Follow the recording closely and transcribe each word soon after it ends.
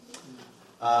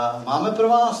Máme pro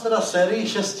vás teda sérii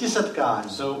 6 setkání.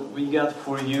 So we got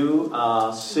for you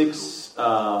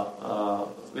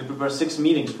we prepare 6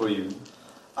 meetings for you.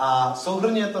 A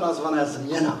souhrnně je to nazvané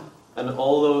změna. And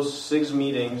all those 6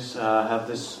 meetings have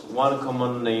this one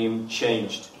common name,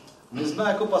 changed. My jsme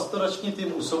jako pastorační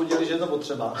tým usoudili, že je to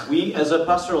potřeba. We as a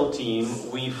pastoral team,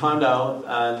 we found out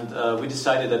and we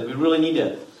decided that we really need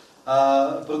it.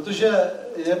 Protože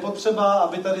je potřeba,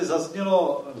 aby tady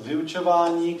zaznělo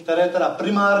vyučování, které je teda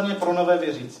primárně pro nové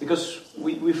věřící. Because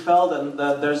we felt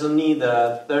that there's a need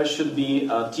that there should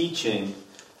be a teaching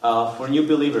for new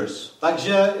believers.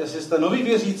 Takže, jestli jste noví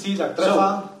věřící, tak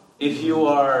trefa. So, if you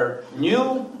are new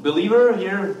believer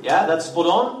here, yeah, that's spot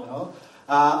on. Jo.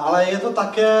 Ale je to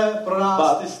také pro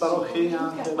nás ty starochy.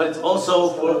 But it's also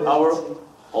for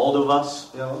all of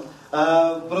us. Jo.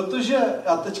 Protože,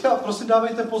 a teďka prosím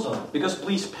dávejte pozor. Because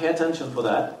please pay attention for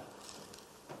that.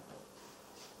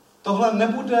 Tohle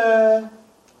nebude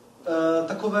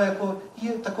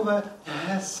takové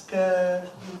hezké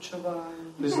vyučování.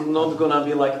 It's not gonna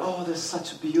be like, oh, there's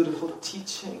such a beautiful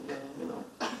teaching, you know.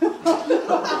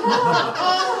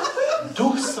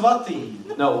 Duch svatý.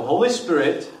 No, Holy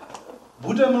Spirit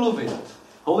bude mluvit.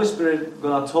 Holy Spirit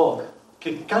gonna talk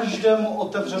ke každému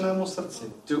otevřenému srdci.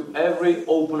 To every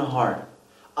open heart.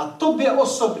 A tobě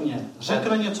osobně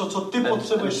řekne něco, co ty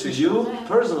potřebuješ slyšet. To you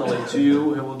personally, to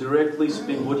you, he will directly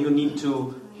speak what you need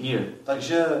to hear.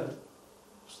 Takže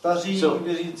staří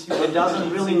věřící. It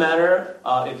doesn't really matter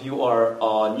if you are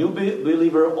a new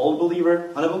believer, old believer.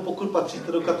 A nebo pokud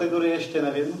patříte do kategorie ještě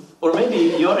nevím. Or maybe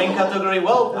you're in category,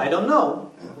 well, I don't know.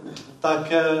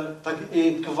 Tak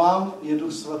i k vám je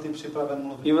Duch svatý připraven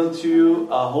mluvit. Even to you,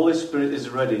 Holy Spirit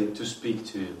is ready to speak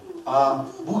to you. A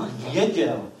Bůh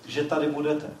věděl, že tady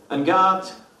budete. And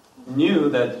God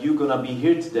knew that you're gonna be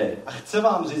here today. A chce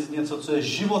vám říct něco, co je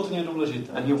životně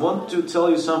důležité. And He wants to tell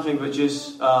you something which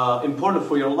is important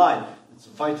for your life. It's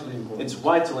vitally important. It's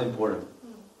vitally important.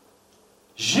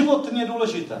 Životně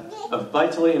důležité.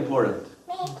 Vitally important.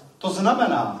 To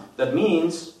znamená, that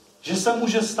means, že se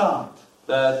může stát,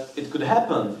 that it could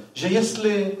happen, že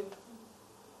jestli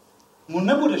mu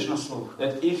nebudeš naslouchat,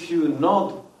 that if you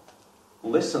not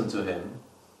listen to him,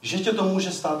 že tě to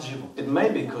může stát život. It may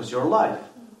be because your life.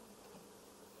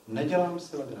 Nedělám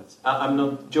si legraci. I'm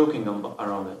not joking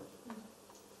around it.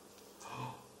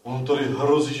 On tady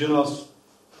hrozí, že nás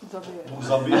Bůh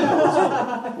zabije.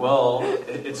 Well,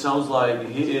 it sounds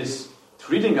like he is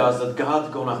treating us that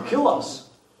God gonna kill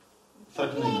us.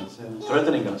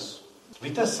 Threatening us.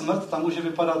 Víte, smrt tam může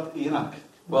vypadat jinak.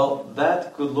 Well,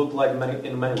 that could look like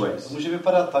in many ways. Může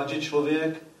vypadat tak, že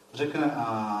člověk řekne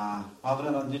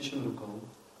mávne nad něčím rukou.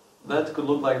 That could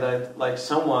look like that, like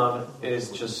someone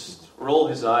is just roll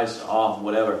his eyes,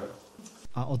 whatever.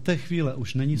 A od té chvíle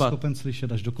už není schopen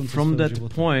slyšet až do konce svého života. From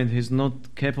that point he's not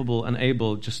capable and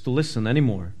able just to listen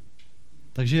anymore.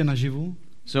 Takže je naživu.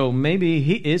 So maybe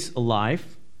he is alive,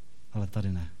 ale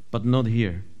tady ne. But not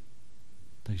here.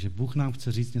 Takže Bůh nám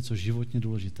chce říct něco životně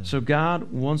důležitého. So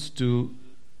God wants to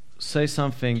say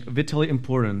something vitally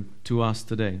important to us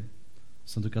today.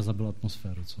 Jsem teďka zabil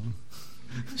atmosféru, co?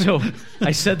 So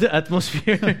I said the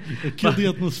atmosphere. I killed the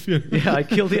atmosphere. Yeah, I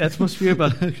killed the atmosphere,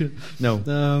 but no.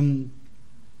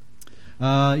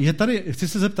 Je tady, chci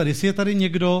se zeptat, jestli je tady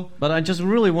někdo, but I just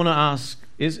really want to ask,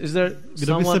 is there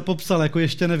kdo by se popsal jako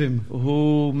ještě nevím,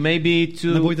 who maybe to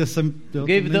nebojte se,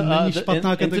 give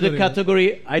into the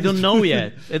category I don't know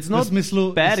yet. It's not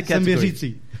smyslu, bad category. Jsem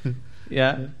věřící.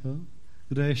 Yeah.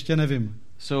 Kdo ještě nevím.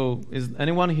 So is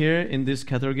anyone here in this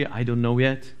category I don't know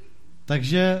yet?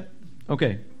 Takže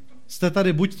okay. Jste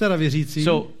tady buď teda věřící.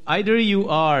 So either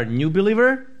you are new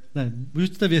believer. Ne,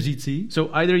 buď jste věřící.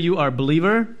 So either you are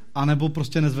believer. A nebo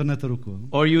prostě nezvednete ruku.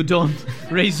 Or you don't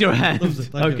raise your hand.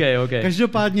 Dobře, okay.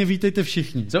 Každopádně vítejte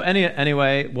všichni. So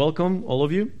anyway, welcome all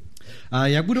of you. A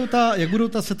jak budou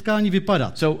ta setkání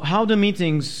vypadat? So how the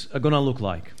meetings are gonna look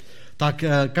like? Tak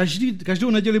každou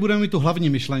neděli budeme mít tu hlavní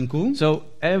myšlenku. So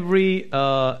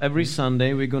every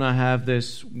Sunday we're gonna have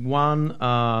this one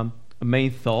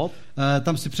main thought.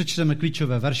 Tam si přečteme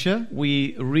klíčové verše.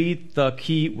 We read the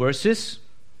key verses.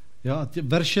 Jo, a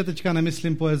verše teďka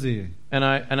nemyslím poezii.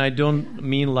 And I don't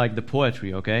mean like the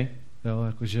poetry, okay? Jo,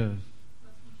 jakože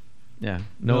yeah,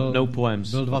 no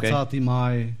poems. Byl 20. Okay?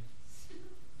 máj.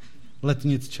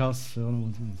 Letnic čas, jo,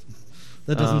 no.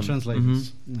 That doesn't translate.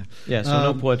 Yeah, so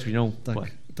no poetry, no. Tak,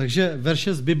 Takže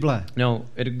verše z Bible. No,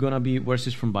 it's gonna be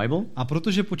verses from Bible. A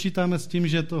protože počítáme s tím,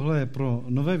 že tohle je pro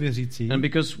nové věřící, And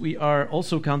because we are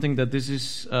also counting that this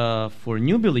is for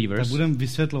new tak believers, budeme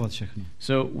vysvětlovat všechno.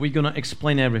 so we're gonna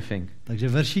explain everything. Takže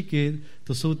veršíky,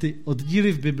 to jsou ty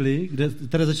oddíly v Biblii,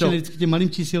 které začínají vždycky tím malým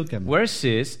čísílkem.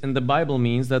 Verses in the Bible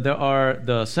means that there are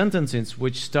the sentences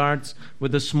which starts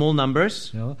with the small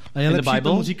numbers, Jo? A je In the lepší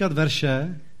Bible? tomu říkat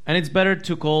verše, and it's better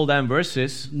to call them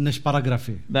verses než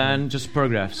paragrafy. than just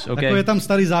paragraphs. Jako Okay. je tam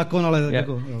starý zákon, ale Yeah.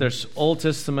 jako, jo. There's Old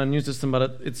Testament, New Testament,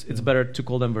 but it's better to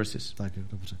call them verses. Tak jo,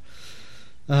 dobře.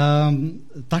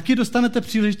 Taky dostanete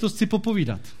příležitost si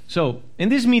popovídat. So in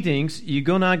these meetings, you're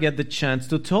gonna get the chance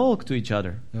to talk to each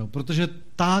other. Jo, protože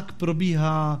tak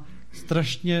probíhá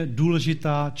strašně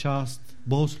důležitá část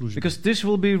bohoslužby. Because this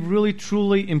will be really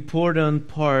truly important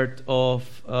part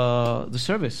of the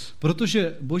service.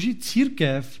 Protože boží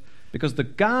církev Because the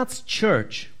God's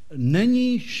church,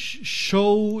 není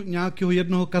show nějakého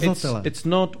jednoho kazatele. it's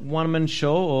not one man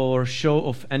show or show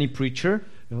of any preacher.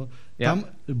 Jo? Yeah. Tam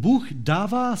Bůh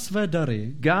dává své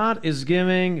dary God is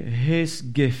giving his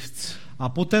gifts. a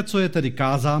poté, co je tedy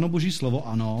kázáno boží slovo,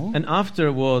 ano, And after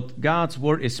what God's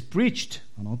word is preached,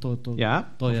 ano, to of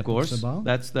je course, potřeba,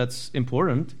 that's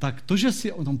important. tak to, že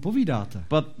si o tom povídáte,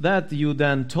 But that you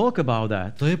then talk about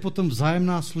that, to je potom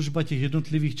vzájemná služba těch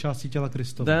jednotlivých částí těla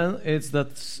Kristova. then it's that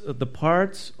the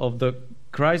parts of the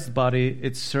Christ body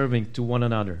it's serving to one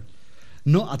another.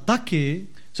 No a taky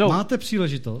So- máte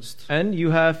příležitost And you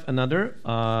have another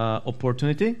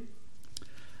opportunity,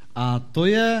 a to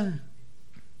je,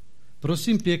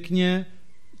 prosím pěkně,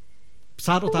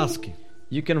 psát otázky.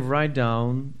 you can write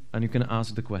down and you can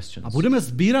ask the questions. A budeme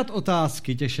sbírat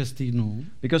otázky těch 6 týdnů.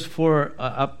 Because for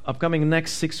upcoming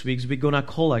next 6 weeks, we're gonna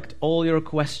collect all your A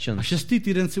questions. 6.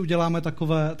 týden si uděláme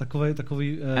takové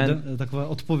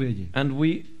odpovědi.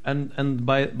 And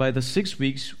by the 6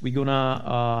 weeks, we're gonna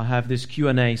have this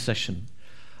Q&A session.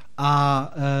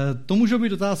 A to můžou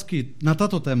být otázky na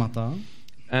tato témata.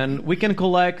 And we can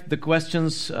collect the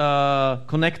questions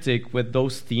connected with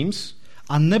those themes.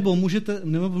 A nebo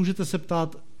můžete se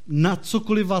ptát na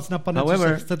cokoliv vás napadne, co se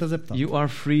However, chcete zeptat. you are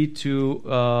free to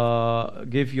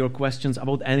give your questions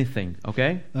about anything,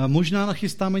 okay? Možná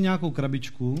nachystáme nějakou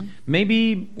krabičku,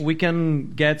 Maybe we can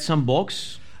get some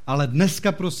box, ale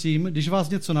dneska prosím, když vás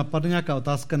něco napadne, nějaká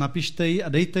otázka, napište ji a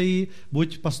dejte ji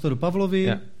buď pastoru Pavlovi,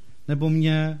 Yeah. nebo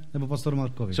mě, nebo pastoru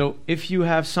Markovi. So if you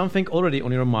have something already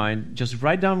on your mind, just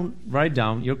write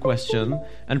down your question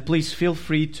and please feel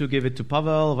free to give it to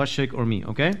Pavel, Vašek or me,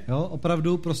 okay? Jo,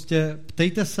 opravdu prostě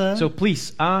ptejte se, So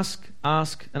please ask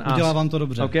and udělá ask. vám to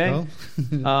dobře. Okay? Jo?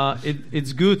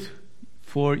 It's good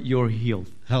for your Health.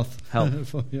 health.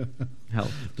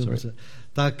 Dobře. Sorry.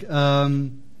 Tak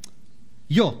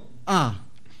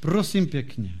prosím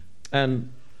pěkně. And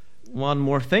one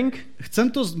more thing,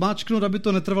 Chcem to zmáčknout, aby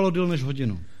to netrvalo déle než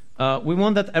hodinu. we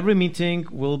want that every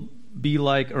meeting will be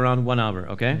like around 1 hour,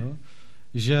 okay? Jo?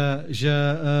 Že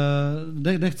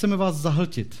nechceme vás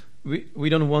zahltit. We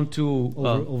don't want to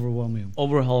Overwhelm you.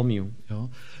 overwhelm you. Jo?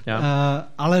 Yeah.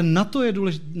 Ale na to je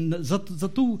důležité, za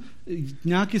tu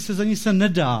nějaké sezení se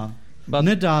nedá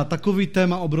takový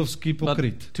téma obrovský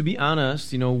pokryt. But to be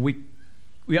honest,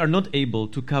 we are not able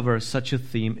to cover such a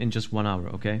theme in just 1 hour,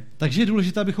 okay? Takže je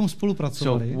důležité, abychom So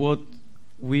spolupracovali. what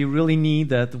we really need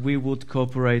that we would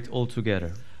cooperate all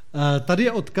together. Tady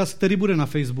je odkaz, který bude na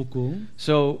Facebooku.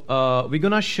 So we're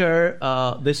gonna share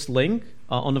this link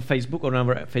on the Facebook, on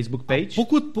our Facebook page.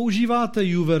 Pokud používáte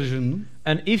YouVersion,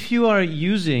 And if you are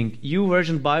using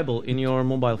YouVersion Bible in your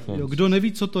mobile phones, kdo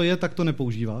neví, co to je, tak to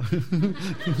nepoužívá.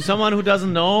 someone who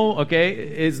doesn't know, okay,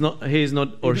 he is not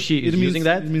or she is using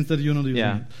that. It means that you're not using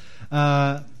Yeah. it.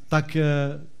 Tak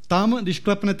tam, když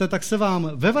klepnete, tak se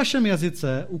vám ve vašem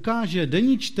jazyce ukáže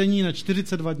denní čtení na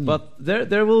 42 dní. But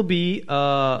there will be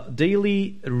a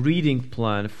daily reading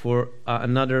plan for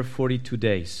another 42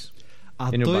 days. A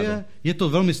in your to Bible. je to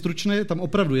velmi stručné, tam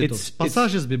opravdu je to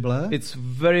pasáže z Bible. It's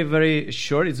very, very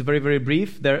short. It's very, very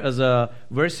brief. There is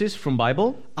verses from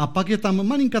Bible, A pak je tam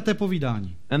malinkaté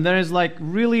povídání. and there is like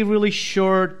really, really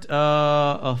short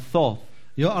a thought.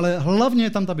 Jo, ale hlavně je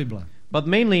tam ta Bible. But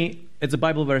mainly, it's the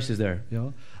Bible verses there.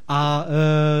 Jo. A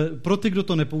pro ty, kdo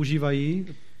to nepoužívají,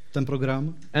 ten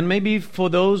program, And maybe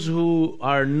for those who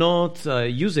are not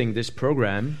using this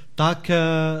program,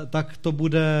 tak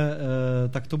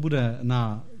to bude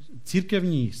na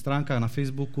církevních stránkách na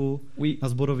Facebooku, na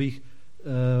sborových,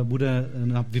 bude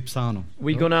vypsáno.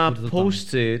 we're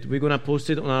gonna post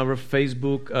it on our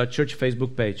Facebook church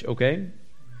Facebook page, okay?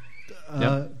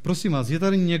 Prosím vás, je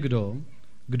tady někdo,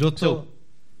 kdo to... So,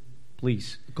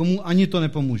 please. Komu ani to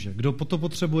nepomůže. Kdo to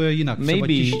potřebuje jinak, třeba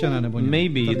tištěné nebo nějak.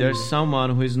 Maybe there's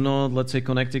someone who is not, let's say,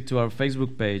 connected to our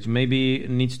Facebook page. Maybe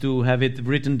needs to have it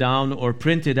written down or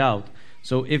printed out.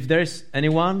 So if there's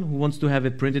anyone who wants to have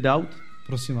it printed out,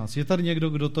 prosím vás, je tady někdo,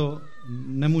 kdo to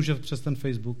nemůže přes ten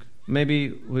Facebook?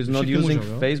 Maybe who is not Všichni using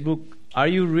můžou, jo? Facebook.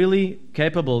 Are you really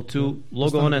capable to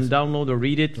log on and download or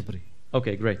read it? Dobrý.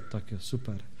 Okay, great. Tak jo,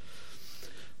 super.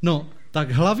 No,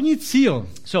 tak hlavní cíl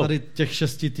tady těch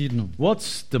 6 týdnů.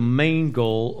 What's the main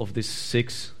goal of these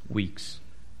 6 weeks?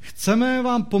 Chceme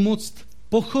vám pomoct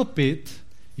pochopit,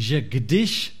 že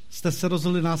když jste se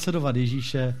rozhodli následovat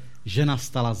Ježíše, že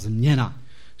nastala změna.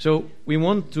 So we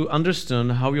want to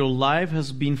understand how your life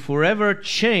has been forever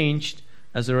changed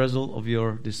as a result of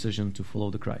your decision to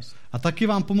follow the Christ. A taky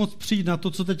vám pomoct přijít na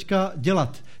to, co teďka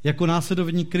dělat jako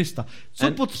následovník Krista.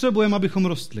 Co potřebujeme, abychom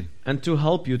rostli? And to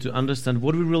help you to understand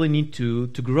what we really need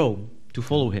to grow, to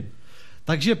follow him.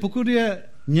 Takže pokud je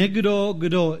někdo,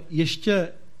 kdo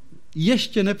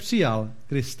ještě nepřijal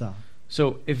Krista.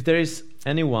 So if there is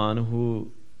anyone who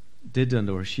didn't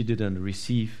or she didn't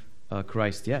receive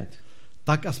Christ yet,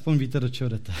 tak aspoň víte, do čeho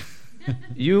jdete.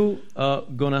 You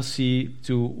gonna see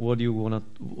to what you wanna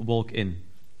walk in.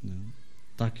 No.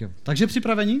 Tak jo. Takže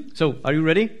připravení? So, are you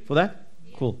ready for that?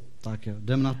 Cool. Tak jo,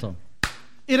 jdem na to.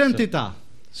 Identita.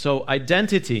 So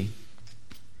identity.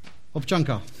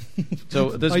 Občanka.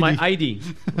 So, that's my ID,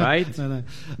 right? Ne.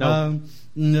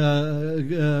 No.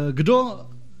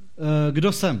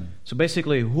 Kdo jsem? So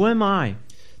basically, who am I?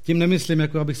 Tím nemyslím,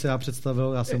 jako abych se já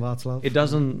představil, já jsem Václav. It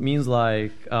doesn't mean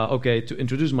like, okay, to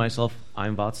introduce myself,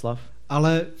 I'm Václav.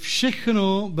 Ale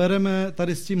všechno bereme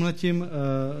tady s tímhletím,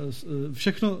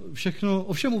 všechno,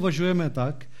 ovšem uvažujeme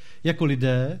tak, jako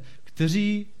lidé,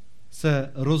 kteří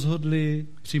se rozhodli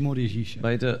přijmout Ježíše.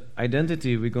 But the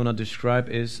identity we're going to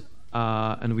describe is,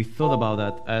 and we thought about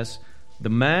that as the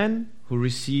man who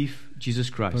received Jesus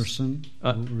Christ.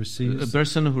 A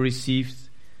person who received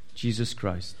Jesus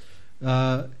Christ.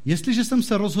 Jestliže jsem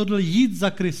se rozhodl jít za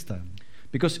Kristem,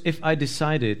 because if I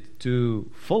decided to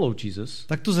follow Jesus,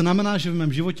 tak to znamená, že v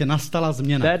mém životě nastala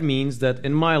změna. That means that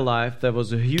in my life there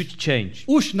was a huge change.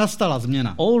 Už nastala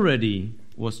změna. Already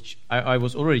I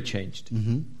was already changed.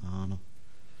 Mm-hmm. Ano.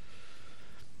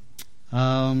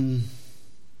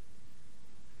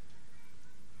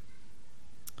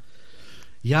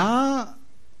 Já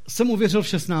jsem uvěřil v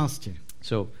 16.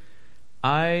 So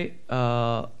I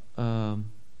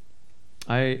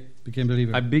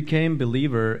became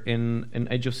believer in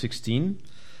age of 16.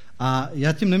 A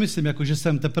já tím nemyslím, jako že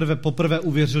jsem poprvé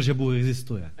uvěřil, že Bůh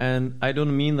existuje. And I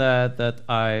don't mean that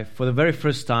I for the very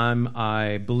first time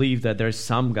I believe that there is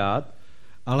some God.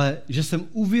 Ale že jsem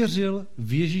uvěřil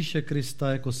v Ježíše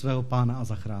Krista jako svého pána a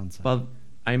zachránce. But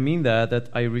I mean that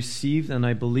I received and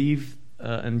I believe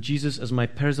in Jesus as my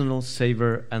personal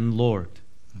savior and Lord.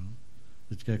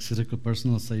 Teďka, jak jsi řekl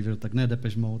personal savior, tak ne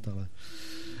Depeche Mode, ale...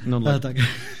 No, like tak.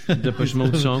 Depeche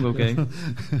Mode song, okay.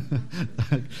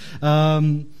 Tak.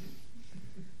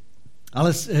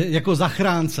 Ale jako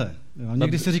zachránce. Jo?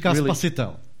 Někdy se říká really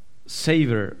spasitel.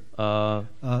 Savior.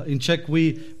 In Czech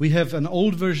we have an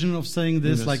old version of saying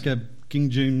this, yes, like a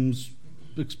King James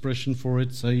expression for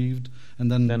it, saved, and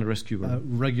then rescuer.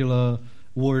 Regular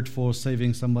word for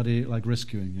saving somebody, like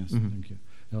rescuing. Yes, thank you.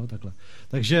 Jo, takhle.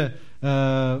 Takže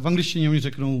v angličtině oni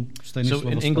řeknou stejné slovo.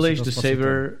 So in English the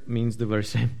savior means the very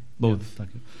same. Both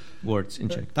words in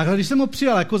Czech. Takhle, když jsem ho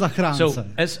přijal jako zachránce. So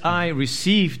as I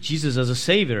received Jesus as a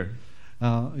savior,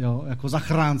 jo, jako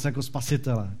zachránce, jako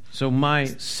spasitele. So my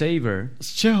savior.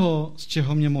 Z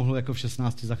čeho mě mohl jako v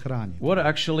 16 zachránit? What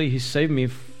actually he saved me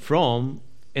from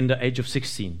in the age of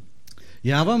 16?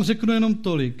 Já vám řeknu jenom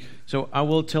tolik. So I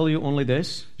will tell you only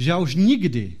this. Že já už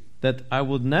nikdy that I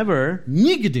would never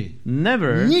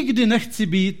nikdy nechci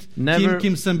být tím,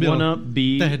 kým jsem byl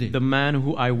tehdy. The man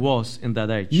who I was in that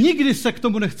age. Nikdy se k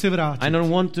tomu nechci vrátit. I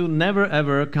don't want to never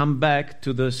ever come back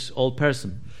to this old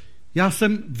person. Já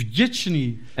jsem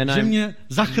vděčný, že mě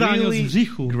zachránil z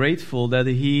hříchu. Grateful that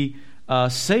he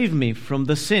saved me from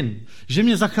the sin. Že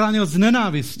mě zachránil z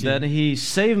nenávisti. That he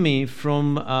saved me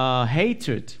from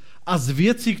hatred. A z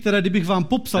věcí, které kdybych vám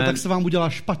popsal, tak se vám udělá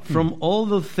špatně. From all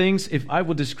the things, if I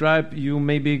would describe, you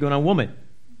maybe gonna vomit.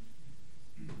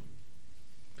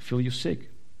 Feel you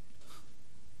sick.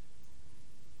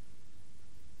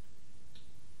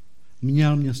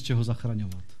 Měl mě z čeho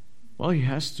zachraňovat. Well, he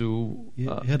has to.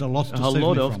 He had a lot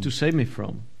to save me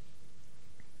from.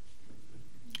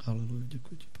 Haleluja,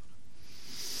 děkuji ti, Pane.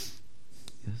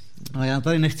 A já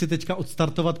tady nechci teďka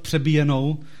odstartovat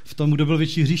přebíjenou v tom, kdo byl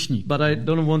větší hříšník. But I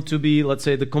don't want to be, let's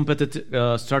say,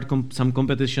 start some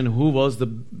competition who was the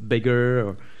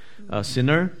bigger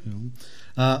sinner.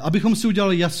 Abychom si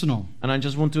udělali jasno. And I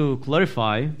just want to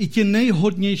clarify. I ti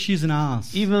nejhodnější z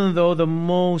nás. Even though the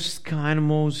most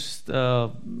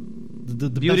the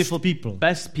beautiful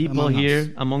best people here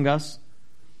among us,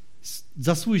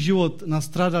 za svůj život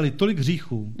nastrádali tolik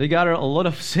hříchů. They got a lot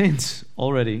of sins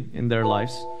already in their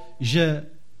lives. Že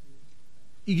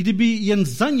i kdyby jen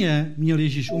za ně měl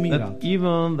Ježíš umírat. That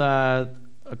even that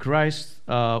Christ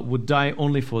would die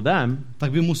only for them,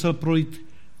 tak by musel prolít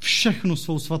všechnu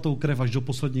svou svatou krev až do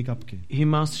poslední kapky. He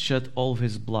must shed all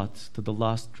his blood to the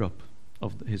last drop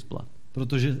of his blood.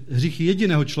 Protože hříchy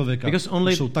jediného člověka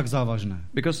jsou tak závažné.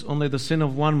 Because only the sin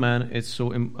of one man is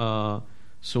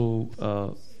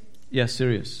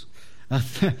serious.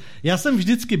 Já jsem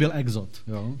vždycky byl exot,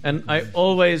 jo. And I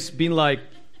always been like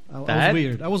that.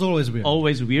 I was always weird.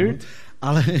 Always weird.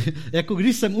 Ale jako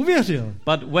když jsem uvěřil.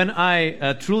 But when I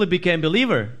truly became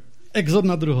believer, exot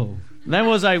na druhou. Then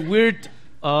was I weird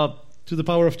to the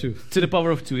power of two. To the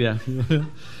power of two, yeah.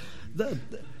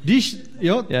 Když,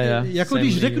 jo, jako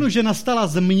když řeknu, že nastala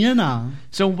změna.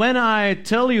 So when I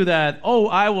tell you that,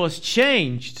 I was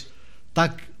changed,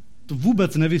 tak to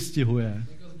vůbec nevystihuje.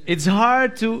 It's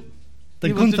hard to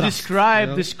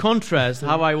describe this contrast,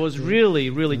 how I was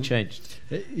really changed.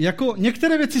 Jako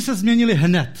některé věci se změnily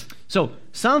hned. So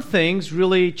some things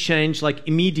really changed like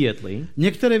immediately.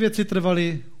 Některé věci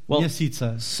trvaly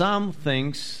měsíce. Some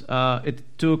things it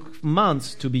took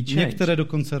months to be changed. Některé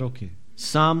dokonce roky.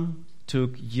 Some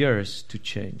took years to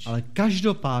change. Ale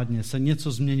každopádně se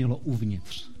něco změnilo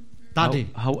uvnitř. Tady.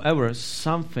 However,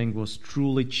 something was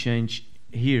truly changed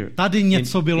here. Tady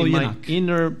něco bylo jinak. My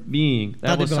inner being,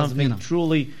 that was something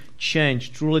truly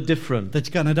changed, truly different.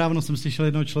 Teďka nedávno jsem slyšel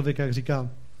jednoho člověka, jak říká.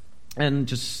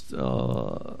 And just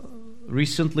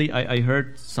recently I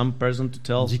heard some person to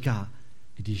tell. Říká,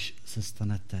 když se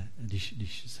stanete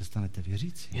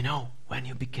věřící. You know, when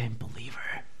you became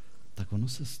believer. Tak ono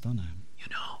se stane. You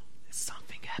know,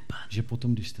 something happened. Že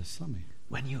potom, když jste sami.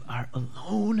 When you are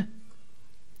alone.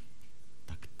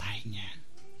 Tak tajně.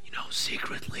 You know,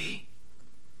 secretly.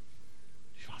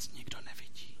 Když vás nikdo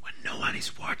nevidí. When no one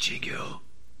is watching you.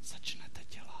 Začnete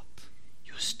dělat.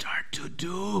 You start to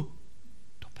do.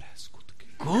 Dobré skutky.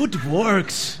 Good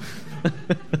works.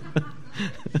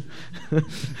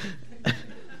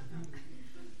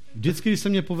 Vždycky, když se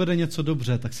mně povede něco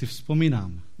dobře, tak si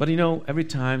vzpomínám. But you know, every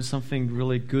time something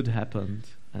really good happened,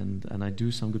 and I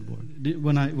do some good work.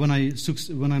 When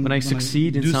I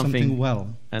succeed in something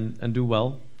well, and do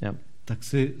well, yeah. Tak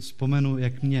si vzpomenu,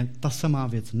 jak mě ta samá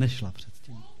věc nešla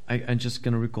předtím. I'm just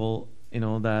gonna recall, you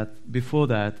know, that before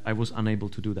that I was unable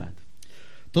to do that.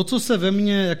 To, co se ve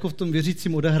mně jako v tom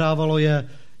věřícím odehrávalo, je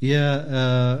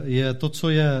to, co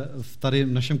je tady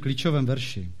v našem klíčovém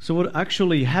verši. So what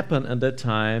actually happened at that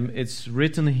time, it's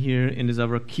written here in this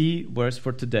our key verse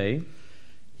for today.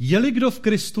 Je-li kdo v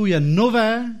Kristu, je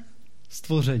nové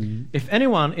stvoření. If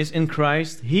anyone is in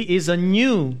Christ, he is a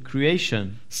new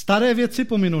creation. Staré věci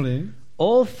pominuly.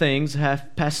 All things have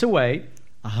passed away.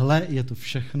 A hle, je to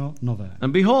všechno nové.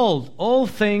 And behold, all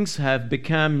things have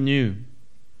become new.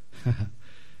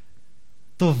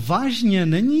 To vážně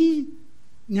není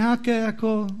nějaké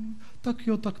jako tak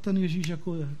jo, tak ten Ježíš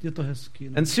jako je to hezký.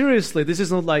 Ne? And seriously, this is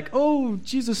not like, oh,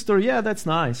 Jesus story, yeah, that's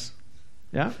nice.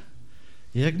 Yeah?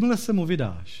 Jakmile se mu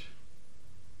vydáš,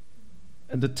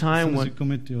 at the time when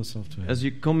as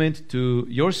you commit to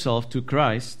yourself to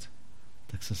Christ,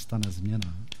 tak se stane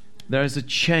změna. There is a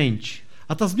change.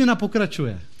 A ta změna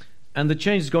pokračuje. And the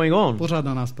change is going on. Pořád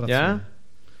na nás pracuje. Yeah?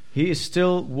 He is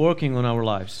still working on our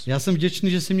lives. Já jsem vděčný,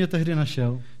 že jsi mě tehdy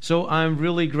našel. So I'm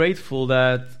really grateful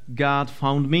that God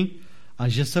found me. A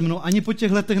že se mnou ani po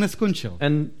těch letech neskončil.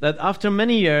 And that after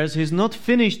many years he's not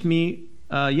finished me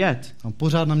yet. On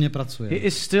pořád na mě pracuje. He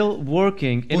is still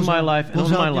working in my life and on my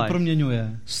Pořád mě life.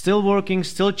 proměňuje. Still working,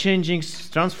 still changing,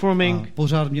 transforming. A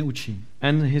pořád mě učí.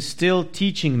 And he's still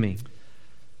teaching me.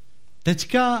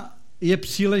 Teďka je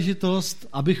příležitost,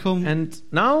 abychom And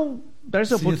now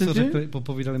there's opportunity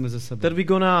popovídali mezi sebou. That we're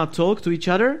gonna talk to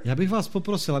each other. Já bych vás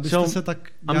poprosil, abyste se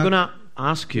tak I'm gonna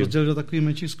ask you. rozdělili do takových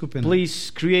menších skupin.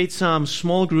 Please create some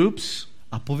small groups.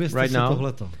 A povězte right si now.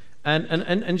 tohleto.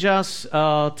 And just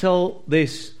tell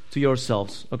this to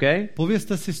yourselves, okay?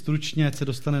 Povězte si stručně, ať se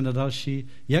dostane na další.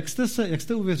 Jak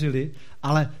jste uvěřili,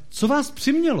 ale co vás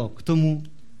přimělo k tomu,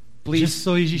 že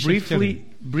jste Ježíše chtěli?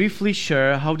 Briefly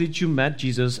share how did you met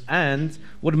Jesus and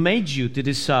what made you to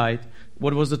decide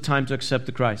what was the time to accept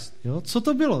the Christ. Jo, co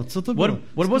to bylo?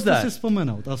 What was that? Si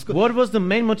vzpomenout. What was the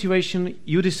main motivation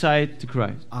you decided to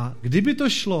Christ? A kdyby to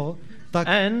šlo, tak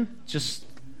and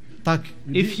just tak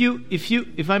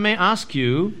if I may ask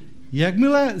you,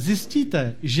 jakmile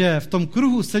zjistíte, že v tom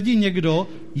kruhu sedí někdo,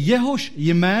 jehož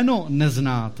jméno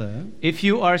neznáte, if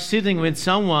you are sitting with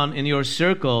someone in your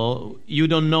circle, you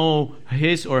don't know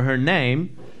his or her name,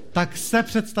 tak se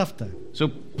představte. so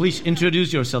please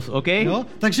introduce yourself, okay? Jo?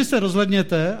 Takže se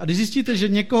rozhledněte a když zjistíte, že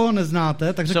někoho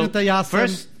neznáte, tak řeknete, já jsem...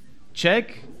 First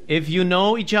check if you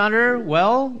know each other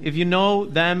well, if you know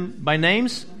them by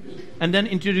names, and then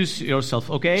introduce yourself,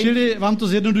 okay? Čili vám to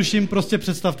zjednoduším, prostě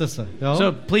představte se. Jo?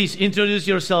 So please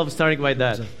introduce yourself starting like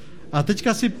that. A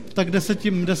teďka si tak 10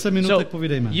 minutek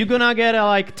povídejme. You're gonna get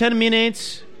like 10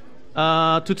 minutes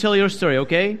to tell your story,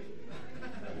 okay?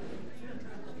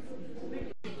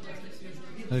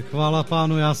 Chvála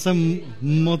Pánu, já jsem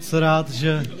moc rád,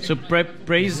 že So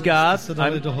praise God. se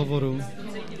dali do hovoru.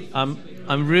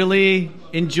 I'm really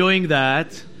enjoying that.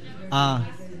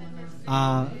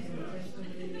 A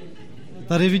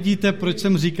tady vidíte, proč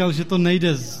jsem říkal, že to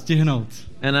nejde stihnout.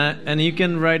 And you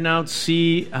can right now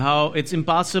see how it's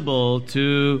impossible to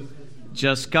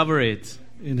just cover it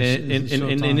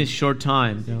in a short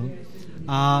time. Jo.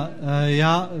 A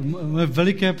moje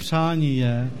veliké přání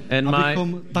je,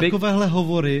 abychom takovéhle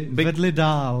hovory vedli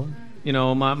dál. You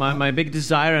know, my big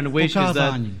desire and wish is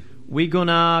that we're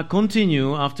gonna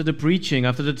continue after the preaching,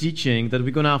 after the teaching, that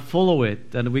we're gonna follow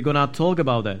it, and we're gonna talk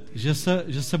about that.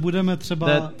 Že se budeme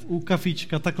třeba u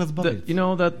kafíčka takhle zbavit. You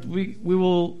know, that we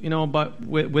will, you know,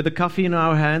 with the coffee in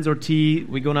our hands or tea,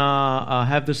 we're gonna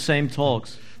have the same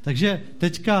talks. Takže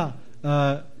teďka,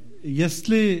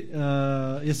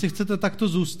 jestli chcete takto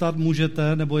zůstat,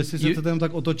 můžete, nebo jestli se chcete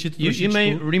tak otočit trošičku, you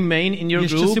may remain in your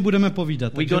ještě group. si budeme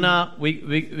povídat.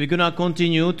 We're gonna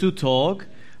continue to talk,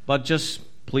 but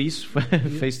just please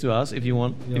face to us if you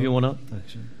want, if you wanna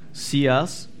see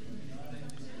us.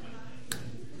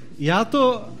 Já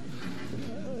to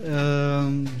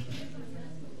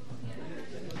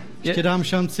ještě dám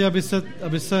šanci,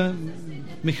 aby se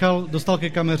Michal dostal ke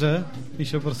kameře.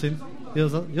 Míšo, prosím.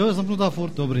 Jo, zapnutá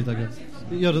furt. Dobrý, tak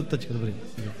jo, teďka, dobrý.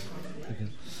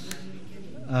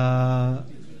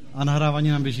 A nahrávání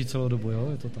nám běží celou dobu, jo?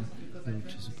 Je to tak?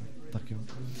 Super. Tak jo.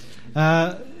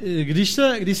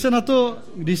 Když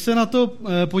se na to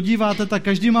podíváte, tak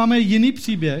každý máme jiný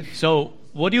příběh. So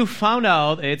what you found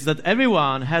out is that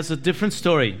everyone has a different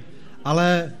story.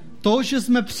 Ale to, že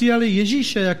jsme přijali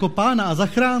Ježíše jako Pána a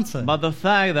zachránce, but the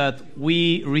fact that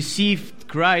we received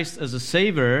Christ as a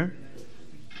savior,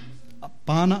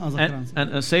 Pána a zachránce,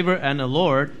 and a savior and a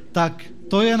Lord, tak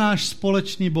to je náš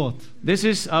společný bod. This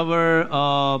is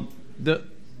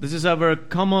our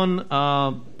common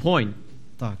point.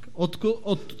 Tak,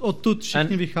 odtud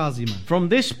všichni vycházíme. From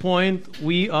this point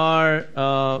we are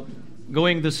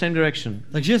going the same direction.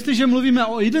 Takže jestliže mluvíme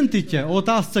o identitě, o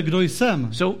otázce, kdo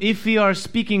jsem, so if we are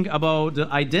speaking about the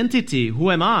identity, who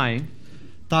am I,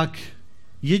 tak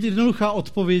jednoduchá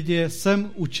odpověď je,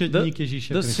 jsem učedník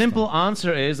Ježíše Krista. The simple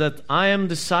answer is that I am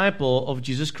disciple of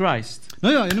Jesus Christ.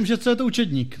 No jo, jenomže co je to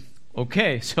učedník?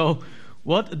 Okay, so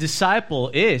what a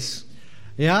disciple is?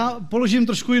 Já položím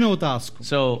trošku jinou otázku.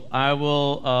 So I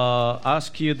will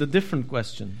ask you the different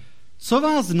question. Co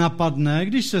vás napadne,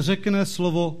 když se řekne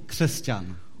slovo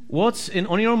křesťan? What's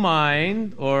on your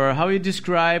mind, or how you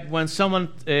describe when someone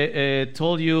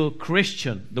told you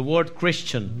Christian, the word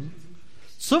Christian?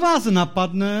 Co vás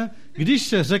napadne, když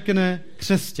se řekne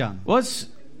křesťan?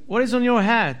 What is on your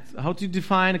head? How to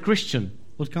define a Christian?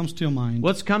 What comes to your mind?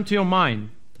 What's come to your mind?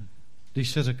 Když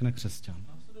se řekne křesťan.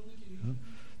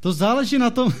 To záleží na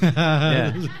tom.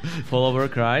 Yeah. Follower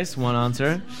Christ, one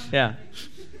answer. Yeah.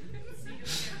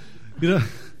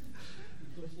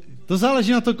 To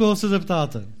záleží na to, koho se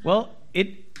zeptáte. Well, it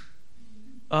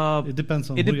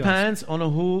depends on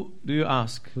who do you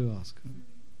ask.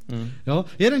 Jo?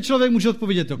 Jeden člověk může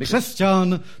odpovědět,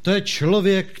 křesťan, to je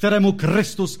člověk, kterému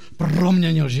Kristus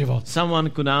proměnil život. Someone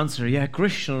could answer, yeah,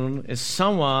 Christian is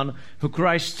someone who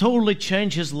Christ totally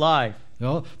changed his life.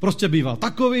 Jo? Prostě býval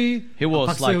takový, a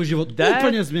pak se jeho život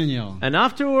úplně změnil. And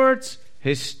afterwards,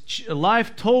 his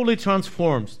life totally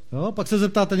transforms. Jo? Pak se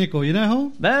zeptáte někoho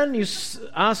jiného. Then you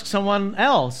ask someone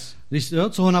else.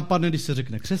 Co ho napadne, když se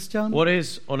řekne křesťan? What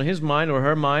is on his mind or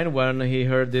her mind when he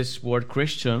heard this word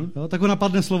Christian? Jo? Tak ho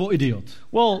napadne slovo idiot.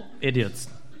 Well, idiots.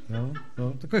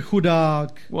 Jo? Takový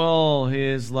chudák. Well,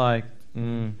 he is like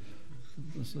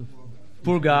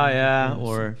poor guy, yeah,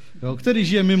 or který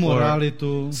žije mimo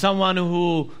realitu. Someone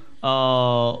who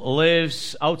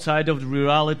lives outside of the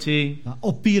reality. A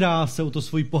opírá se o to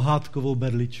svoji pohádkovou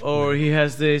berličku. Or he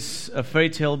has this fairy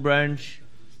tale branch.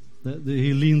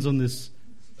 He leans on this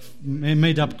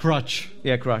made up crutch.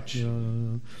 Yeah, crutch.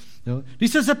 Jo.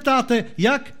 Když se zeptáte,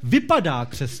 jak vypadá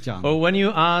křesťan. Or when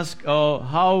you ask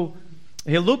how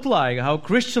he look like, how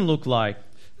Christian look like.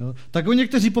 Jo? Tak ho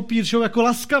někteří popíšou jako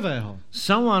laskavého.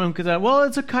 Someone who could say, well,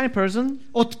 it's a kind person.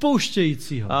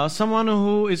 Odpouštějícího. Someone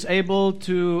who is able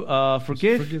to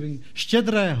forgive.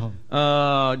 Štědrého.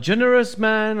 Generous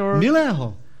man or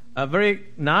milého. Very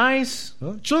nice.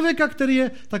 Jo? Člověka, který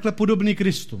je takhle podobný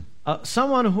Kristu.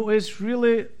 Someone who is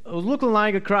really looking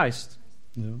like a Christ.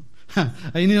 Jo?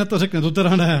 A jiný na to řekne, to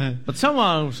teda ne. But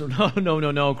someone,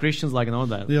 no, Christians like know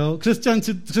that. Jo,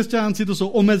 křesťanci to jsou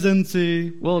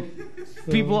omezenci. Well,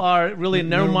 people are really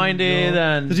narrow-minded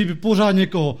and kteří by pořád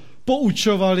někoho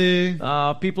poučovali.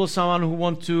 People, someone who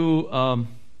want to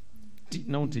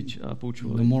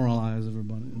poučovali. Moralize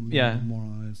everybody. Yeah.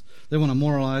 Moralize. They want to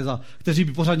moralize. A kteří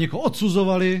by pořád někoho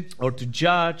odsuzovali. Or to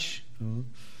judge. Jo.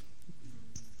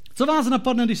 Co vás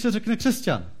napadne, když se řekne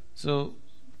křesťan? So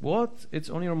what it's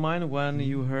on your mind when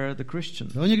you heard the Christian?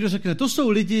 Jo, někdo řekne, to jsou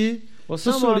lidi,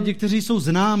 kteří jsou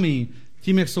známí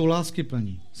tím, jak jsou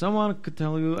láskyplní. Someone could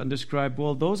tell you and describe,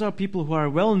 well, those are people who are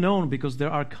well known because they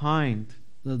are kind.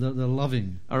 They're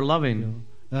loving. Are loving. Jo.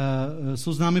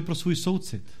 Jsou známí pro svůj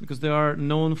soucit. Because they are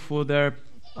known for their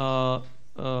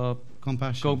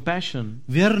compassion.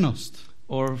 Věrnost.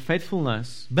 Or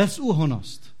faithfulness.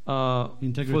 Bezúhonnost.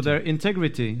 For their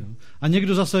integrity. Jo. A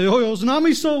někdo zase,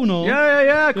 známí jsou, no.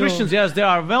 Yeah, Christians, yes, they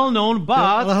are well known,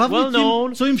 but well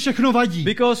known. Co jim všechno vadí.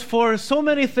 Because for so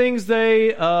many things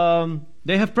they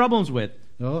have problems with.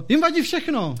 Jo. Jim vadí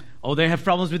všechno. Oh, they have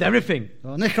problems with everything.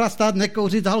 Jo. Nechlastat,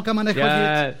 nekouřit, za holkama nechodit.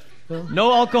 Yeah.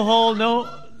 No alcohol,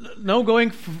 no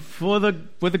going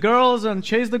with the girls and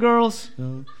chase the girls.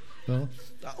 Jo.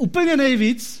 A úplně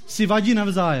nejvíc si vadí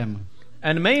navzájem.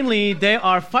 And mainly they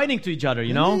are fighting to each other,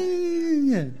 you know?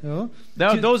 Jo.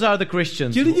 Those are the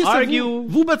Christians ti lidi who argue.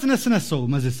 Vůbec nesnesou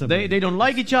mezi sebou. They don't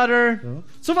like each other. Jo.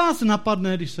 Co vás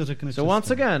napadne, když se řekne So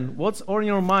once again, what's on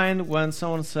your mind when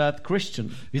someone said Christian?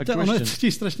 Víte, ono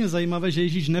je strašně zajímavé, že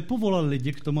Ježíš nepovolal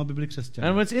lidi k tomu, aby byli křesťané.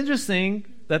 And what's interesting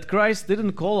that Christ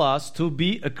didn't call us to be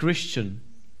a Christian.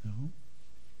 Jo.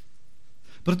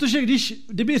 Protože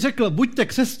kdyby řekl, buďte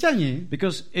křesťani,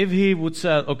 because if he would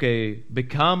say, okay,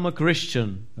 become a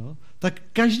Christian, jo, tak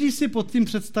každý si pod tím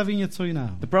představí něco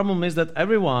jiného. The problem is that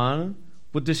everyone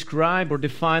would describe or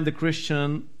define the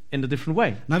Christian in a different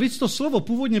way. Navíc to slovo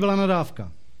původně byla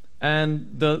nadávka. And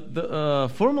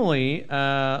formerly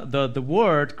the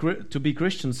word to be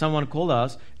Christian, someone called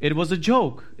us, it was a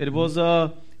joke. It was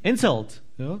a insult.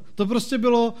 Jo? To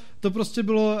prostě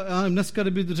bylo dneska,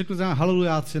 kdyby řekli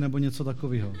halelujáci nebo něco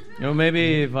takového. Maybe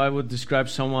if I would describe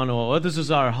someone, this is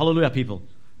our hallelujah people.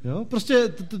 Jo?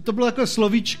 Prostě to bylo takové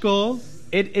slovíčko,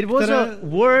 it was a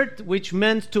word which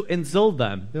meant to insult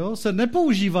them. Jo? Se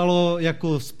nepoužívalo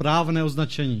jako správné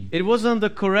označení. It wasn't the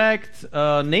correct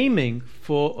naming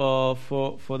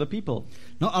for the people.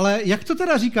 No ale jak to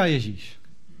teda říká Ježíš?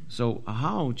 So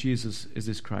how Jesus is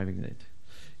describing it?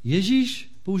 Ježíš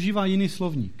používá jiný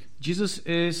slovník. Jesus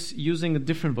is using a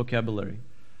different vocabulary.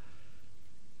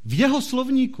 V jeho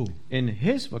slovníku. In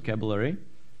his vocabulary.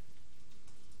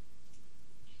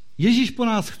 Ježíš po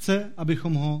nás chce,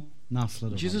 abychom ho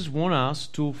následovali. Jesus wants us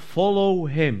to follow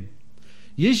him.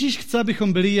 Ježíš chce,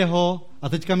 abychom byli jeho, a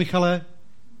teďka Michale,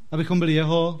 abychom byli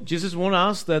jeho. Jesus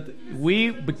wants us that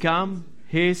we become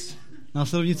his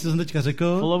následovníci, jsem teďka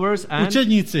řekl. Followers and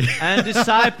učedníci. And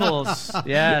disciples.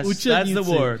 Yes, učedníci. That's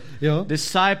the word. Jo?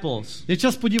 Disciples. Je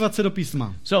čas podívat se do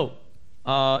písma. So,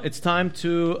 it's time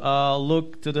to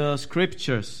look to the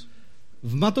scriptures.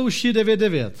 V Matouši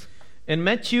 9:9. In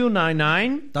Matthew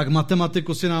 9:9. Tak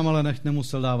matematiku si nám ale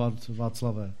nemusel dávat,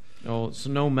 Václavé. Oh,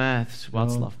 so no maths,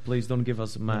 Václav. Please don't give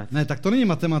us math. Ne, tak to není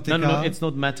matematika. No, it's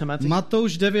not mathematics.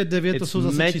 Matouš 9:9, to jsou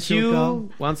zase číselka.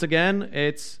 Once again,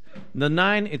 it's the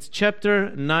 9, it's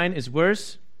chapter, 9 is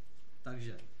verse.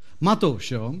 Takže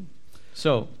Matouš, jo.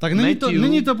 So, tak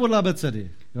není to podle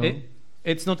abecedy, jo.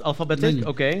 It's not alphabetic,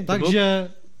 okay. Takže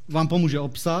vám pomůže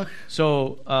obsah.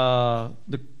 So,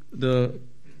 the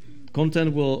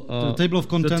content will the table of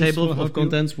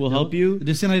contents will help you.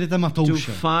 Kde si najdete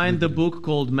Matouše? To find the book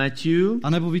called Matthew. A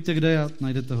nebo víte kde,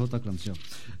 najdete ho takhle, jo.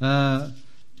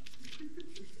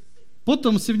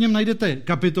 Potom si v něm najdete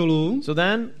kapitolu. So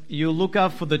then you look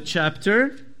up for the chapter.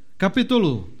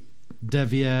 Kapitolu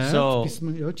 9. So,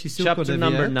 čísilko chapter 9.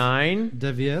 Number 9.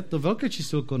 9, to velké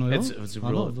čísilko, no jo?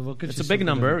 It's a big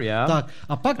number, yeah. Tak,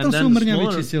 a pak tam jsou mrňavý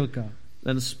čísilka.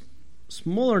 Then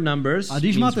smaller numbers. A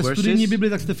když máte studijní Bibli,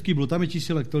 tak jste v kýblu, tam je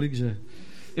čísilek tolik, že...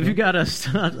 If you got a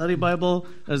study Bible,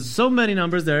 there's so many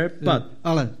numbers there, but...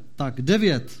 Ale, tak,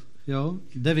 9, jo?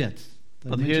 9.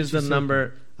 But here's the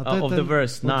number of the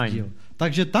verse, 9.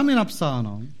 Takže tam je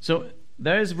napsáno... So,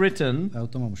 there is written... Já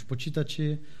to mám už v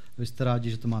počítači. Vy jste rádi,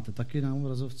 že to máte taky na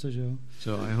obrazovce, že jo?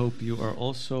 So I hope you are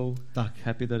also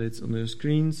happy that it's on your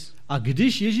screens. A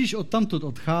když Ježíš odtamtud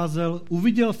odcházel,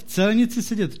 uviděl v celnici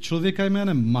sedět člověka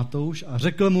jménem Matouš a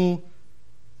řekl mu,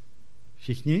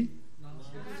 všichni?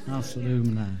 Následuj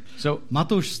mne. So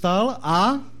Matouš vstal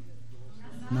a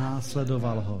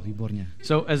následoval ho. Výborně.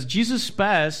 So as Jesus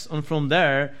passed on from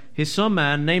there, he saw a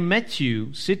man named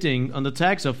Matthew sitting on the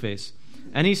tax office.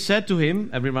 And he said to him,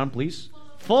 everyone please,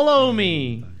 follow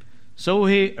me. So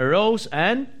he arose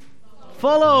and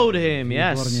followed him.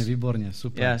 Yes. Výborně,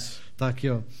 super. Yes. Tak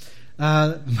jo.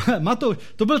 Matouš,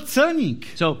 to byl celník.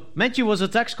 So Matthew was a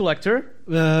tax collector.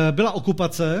 Byla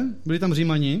okupace, byli tam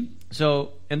Římani.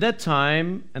 So in that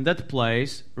time and that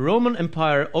place, Roman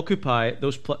Empire occupied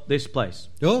this place.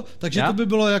 Jo, takže to by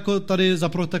bylo jako tady za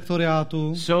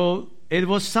protektoriátu. So it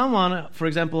was someone, for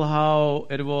example, how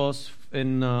it was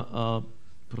in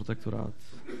protectorate.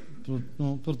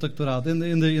 Protectorate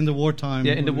in the wartime.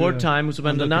 Yeah, in the wartime,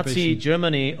 when the Nazi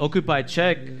Germany occupied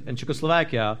Czech and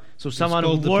Czechoslovakia, so someone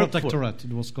who worked for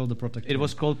it was called the protectorate. It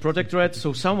was called protectorate,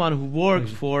 so someone who worked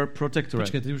for protectorate.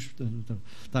 Počkej, ty už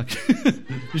tak.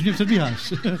 Už mě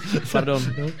předbíháš. Pardon.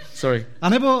 Sorry. A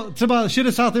nebo třeba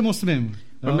 68.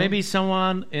 Or maybe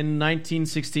someone in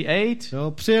 1968.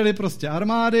 Jo, přijeli prostě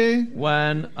armády.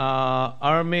 When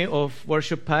army of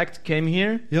Warsaw Pact came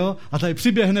here. Jo, a tady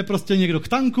přiběhne prostě někdo k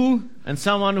tanku. And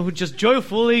someone who just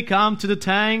joyfully come to the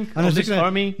tank of this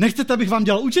army. Nechcete, abych vám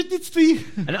dělal účetnictví?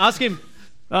 And ask him,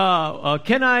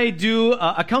 can I do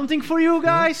accounting for you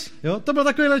guys? Jo, to byl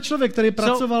takovýhle člověk, který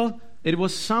pracoval it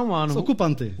was someone s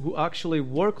okupanty. Who actually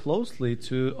worked closely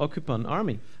to occupant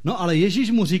army. No, ale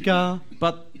Ježíš mu říká,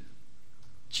 but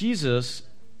Jesus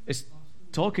is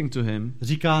talking to him.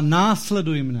 Říká,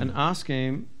 následuj mne. And ask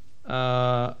him,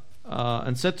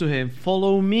 and said to him,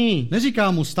 follow me.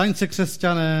 Neříká mu, staň se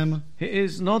křesťanem. He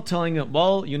is not telling him,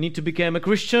 well, you need to become a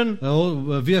Christian. Jo,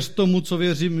 věř tomu, co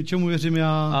věřím, čemu věřím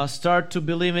já. Start to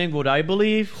believing what I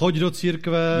believe. Choď do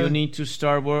církve. You need to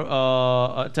start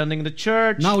attending the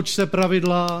church. Nauč se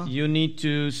pravidla. You need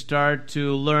to start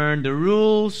to learn the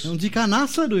rules. On říká,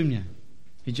 následuj mě.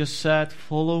 He just said,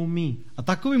 follow me. A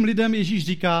takovým lidem Ježíš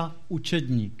říká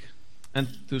učedník. And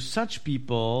to such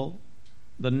people,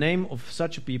 the name of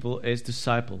such a people is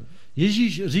disciple.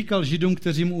 Ježíš říkal Židům,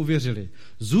 kteří mu uvěřili,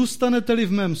 zůstanete-li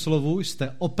v mém slovu,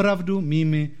 jste opravdu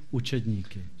mými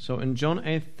učedníky. So in John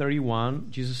 8:31,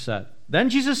 Jesus said, Then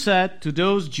Jesus said to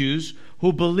those Jews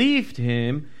who believed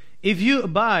him, if you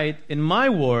abide in my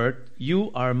word,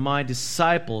 you are my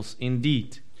disciples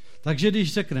indeed. Takže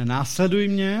když řekne, následuj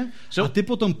mě, a ty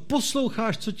potom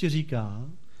posloucháš, co ti říká.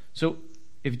 So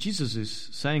if Jesus is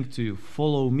saying to you,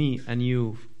 follow me, and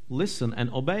you listen and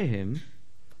obey him,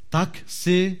 tak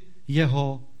jsi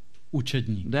jeho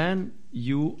učedník. Then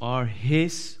you are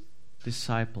his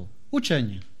disciple.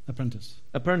 Učeň, apprentice.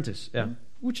 Apprentice, yeah.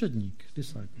 Učedník,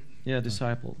 disciple. Yeah,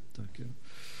 disciple. Tak jo.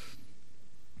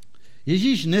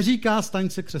 Ježíš neříká, staň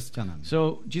se křesťanem.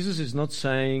 So Jesus is not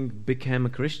saying become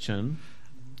a Christian.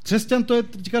 Křesťan to je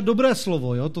teďka dobré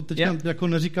slovo, jo? To teďka jako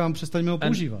neříkám, přestaňme ho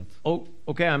používat.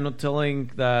 Okay, I'm not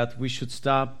telling that we should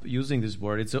stop using this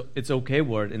word. It's okay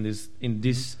word in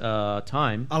this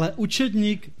time. Ale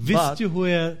učedník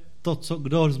vystihuje to,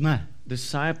 kdo jsme.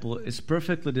 Disciple is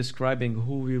perfectly describing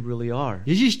who we really are.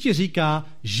 Ježíš ti říká,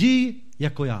 žij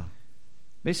jako já.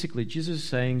 Basically, Jesus is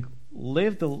saying,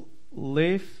 live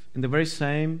in the very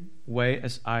same way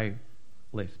as I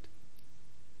lived.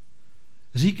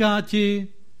 Říká ti,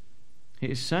 he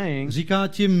is saying, říká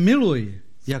ti, miluj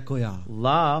jako já.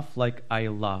 Love like I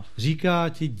love. Říká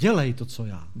ti, dělej to, co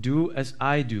já. Do as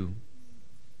I do.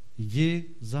 Jdi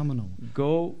za mnou.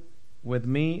 Go with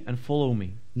me and follow me.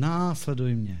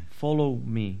 Následuj mě. Follow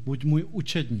me. Buď můj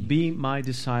učedník. Be my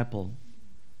disciple.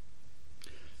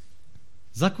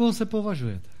 Za koho se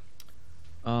považujete?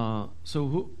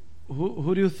 So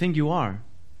who do you think you are?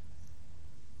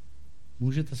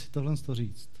 Můžete si tohle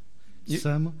říct.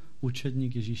 Jsem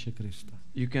učedník Ježíše Krista.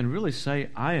 You can really say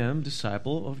I am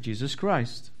disciple of Jesus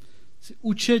Christ. Jsi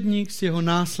učedník, jsi jeho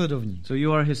následovník. So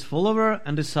you are his follower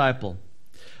and disciple.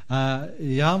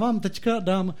 Já vám teďka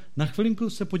dám, na chvilinku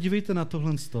se podívejte na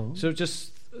tohle. So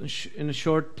just in a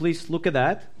short, please look at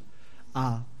that.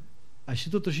 A až si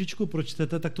to trošičku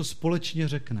pročtete, tak to společně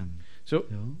řekneme.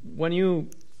 So when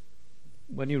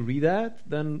you read that,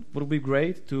 then would be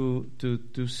great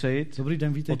to say it. Dobrý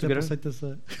den, vítejte, posaďte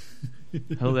se.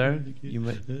 Hello there. You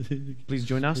may please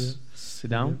join us.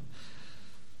 Sit down.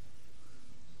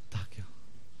 Tak jo.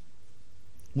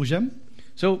 Můžem?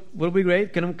 So would be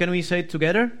great. Can we say it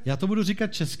together? Já to budu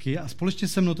říkat česky a společně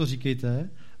se mnou to říkejte.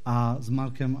 a s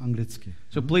Markem anglicky.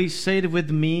 So please say it with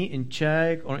me in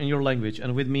Czech or in your language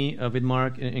and with me with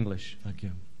Mark in English. Tak jo.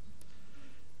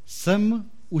 Jsem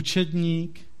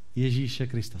učedník Ježíše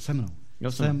Krista. Se mnou.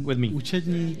 Jsem with me.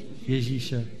 Učedník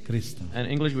Ježíše Krista. And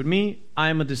English with me,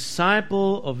 I am a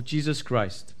disciple of Jesus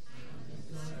Christ.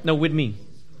 No, with me.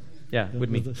 Yeah, with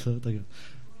me. Tak jo.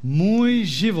 Můj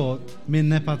život mi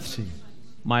nepatří.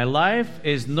 My life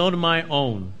is not my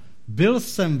own. Byl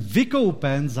jsem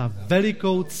vykoupen za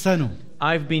velikou cenu.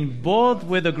 I've been bought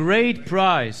with a great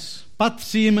price.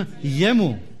 Patřím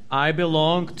jemu. I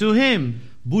belong to him.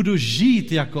 Budu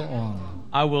žít jako on.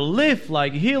 I will live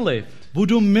like he lived.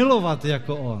 Budu milovat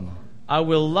jako on. I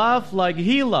will love like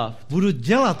he loved. Budu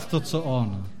dělat to, co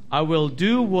on. I will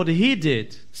do what he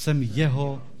did. Jsem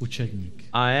jeho učedník.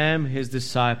 I am his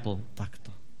disciple.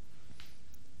 Takto.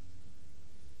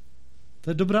 To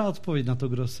je dobrá odpověď na to,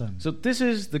 kdo jsem. So this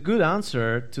is the good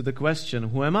answer to the question,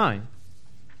 who am I?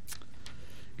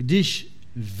 Když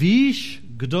víš,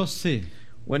 kdo jsi,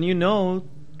 When you know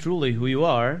truly who you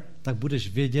are, tak budeš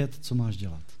vědět, co máš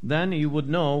dělat. then you would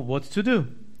know what to do.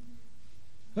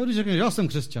 Když řekneš, já jsem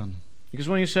křesťan, Because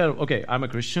when you said, okay, I'm a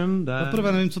Christian, then,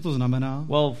 poprvé nevím, co to znamená,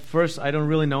 well, first, I don't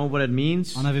really know what it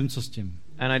means, a nevím, co s tím.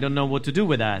 and I don't know what to do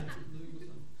with that.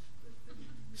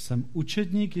 Jsem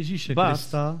učedník Ježíše But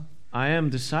Krista, I am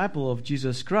disciple of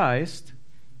Jesus Christ,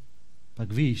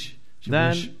 tak víš, že then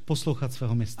budeš poslouchat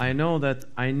svého mistra. I know that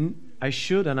I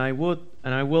should and I would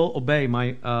and I will obey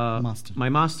my Master. my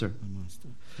master.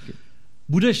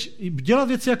 Budeš dělat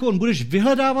věci jako on, budeš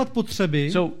vyhledávat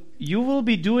potřeby, So you will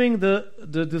be doing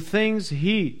the things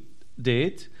he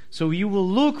did, so you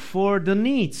will look for the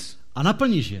needs a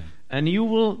naplníš je. and you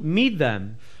will meet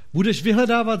them. Budeš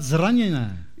vyhledávat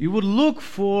zraněné You would look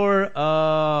for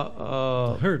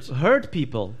hurt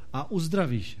people, a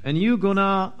uzdravíš je. and you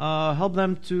gonna help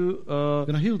them to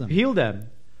Gonna heal them.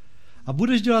 A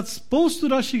budeš dělat spoustu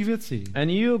dalších věcí, And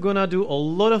you gonna do a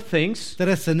lot of things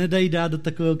které se nedají dát do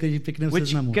takového pěkného which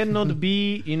seznamu. cannot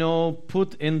be,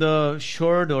 put in the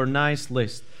short or nice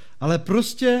list. Ale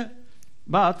prostě,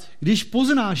 But když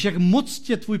poznáš, jak moc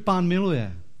tě tvůj Pán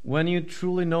miluje, when you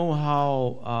truly know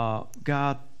how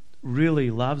God really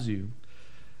loves you,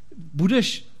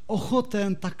 budeš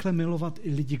ochoten takhle milovat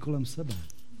i lidi kolem sebe.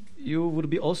 you would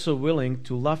be also willing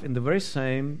to love in the very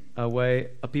same way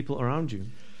people around you.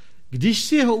 Když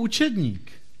jsi jeho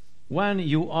učedník, When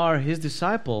you are his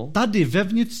disciple, tady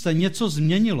vevnitř se něco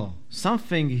změnilo.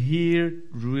 something here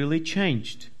really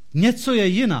changed. Něco je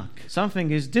jinak.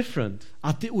 Something is different.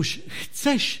 A ty už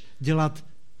chceš dělat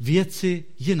věci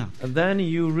jinak. And then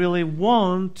you really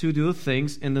want to do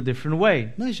things in a different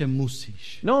way. Ne, že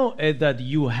musíš. No, that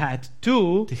you had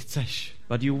to, Ty chceš.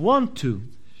 but you want to.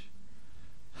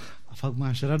 A fakt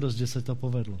máš radost, že se to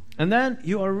povedlo. And then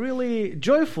you are really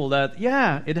joyful that,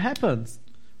 yeah, it happened.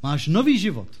 Máš nový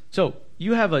život. So,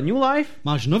 you have a new life,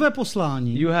 Máš nové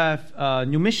poslání you have a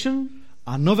new mission,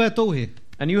 a nové touhy.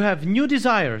 and you have new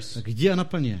desires. Tak jdi a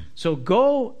naplň je. So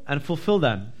go and fulfill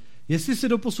them. Jestli jsi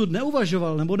doposud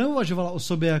neuvažoval nebo neuvažovala o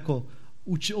sobě jako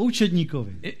o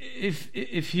učedníkovi,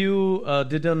 If you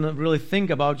didn't really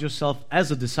think about yourself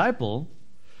as a disciple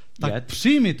tak yet,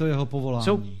 přijmi to jeho povolání.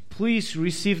 so please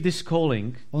receive this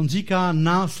calling, On říká,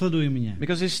 následuj mě.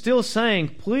 because he's still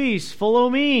saying, please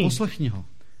follow me. Poslechni ho.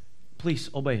 Please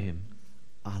obey him.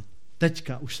 A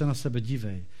teďka už se na sebe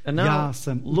dívej. And now Já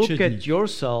jsem look učedník at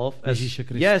yourself as, Ježíše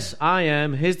Krista. yes, I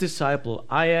am his disciple.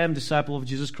 I am disciple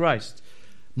of Jesus Christ.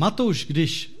 Matouš,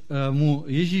 když mu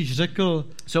Ježíš řekl,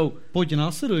 So pojď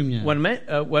následuj mě.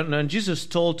 when Jesus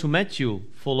told to Matthew,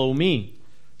 follow me,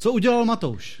 Co udělal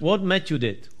Matouš? what Matthew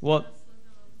did?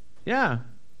 Yeah,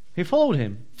 he followed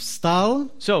him. Vstal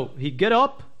So he get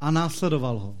up a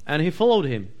následoval ho. and he followed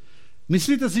him.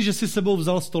 Myslíte si, že si sebou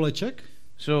vzal stoleček?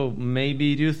 So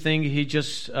maybe do you think he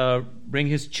just bring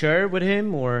his chair with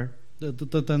him, or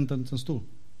Ten stůl.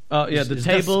 yeah, the his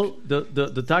table,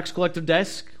 the tax collector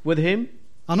desk with him?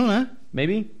 Ano, ne?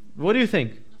 Maybe. What do you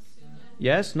think?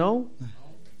 Yes? No?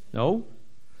 No?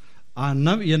 A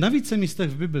je na více místech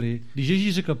v Biblii, když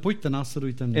Ježíš řekl, pojďte,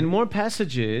 následujte mě. In more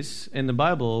passages in the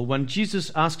Bible, when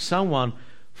Jesus asked someone,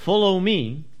 follow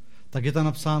me, tak je tam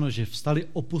napsáno, že vstali,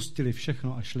 opustili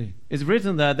všechno a šli. it's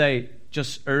written that they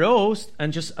just arose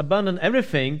and just abandoned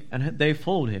everything and they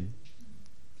followed him.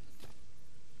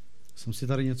 Jsem si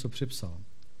tady něco připsal.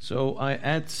 So I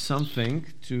add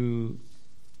something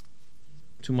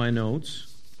to my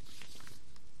notes.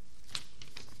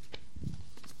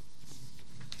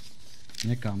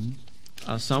 Někam.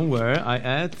 Somewhere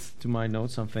I add to my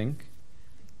notes something.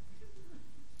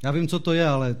 Já vím, co to je,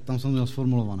 ale tam jsem měl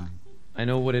sformulované. I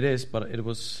know what it is, but it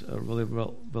was really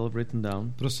well written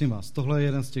down. Prosím vás, tohle je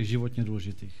jeden z těch životně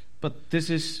důležitých. But this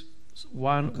is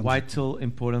one vital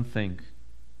important thing.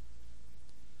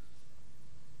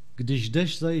 Když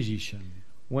jdeš za Ježíšem,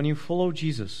 when you follow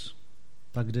Jesus,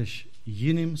 tak jdeš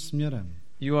jiným směrem.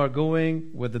 You are going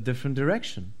with a different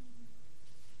direction.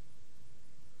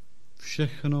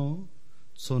 Všechno,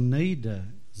 co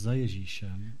nejde za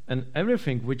Ježíšem, and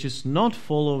everything which is not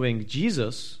following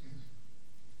Jesus,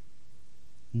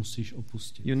 musíš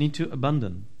opustit. You need to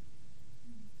abandon.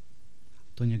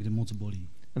 To někdy moc bolí.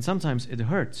 And sometimes it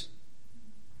hurts.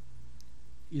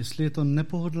 Jestli je to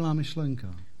nepohodlná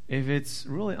myšlenka, if it's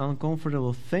really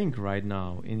uncomfortable thing right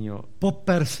now in your,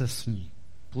 poper se s ní.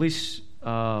 Please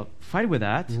fight with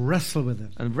that. Wrestle with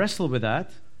it. And wrestle with that.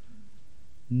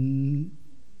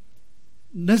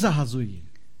 Nezahazuj ji.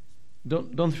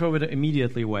 Don't throw it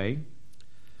immediately away.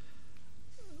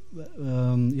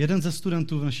 Jeden ze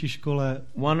studentů v naší škole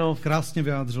krásně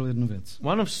vyjádřil jednu věc.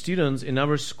 One of students in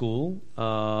our school,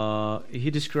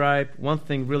 he described one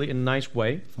thing really in a nice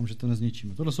way. Doufám, že to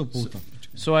nezničíme. Tohle jsou pouta.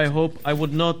 So I hope I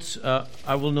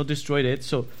will not destroy it.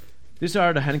 So these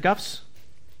are the handcuffs.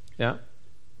 Yeah.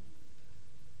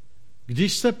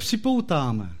 Když se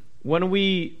připoutáme, when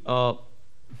we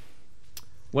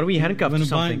handcuff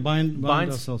something,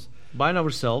 bind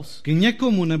ourselves k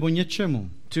někomu nebo něčemu,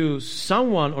 to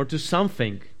someone or to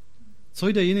something, co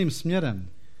jde jiným směrem,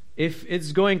 if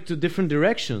it's going to different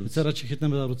directions, se radši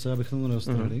chytneme za ruce, abychom to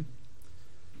neostrali.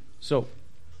 So,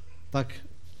 tak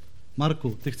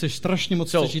Marku, ty chceš strašně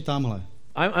moc jít tamhle.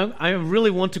 I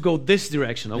really want to go this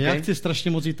direction, okay? Já chci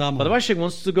strašně moc jít tamhle. But Vašek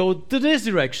wants to go to these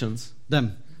directions.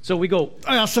 Jdem. So we go.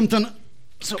 A já jsem ten,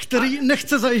 který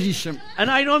nechce za Ježíšem. And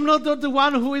I'm not the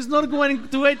one who is not going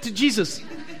to Jesus.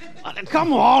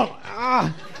 Come on.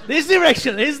 This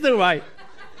direction is the right.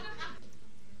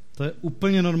 To je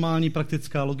úplně normální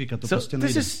praktická logika, to prostě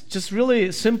nejde. This is just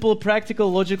really simple, practical,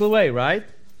 logical way, right?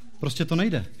 Prostě to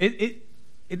nejde.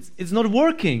 It's not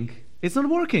working. It's not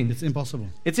working. It's impossible.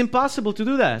 It's impossible to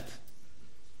do that.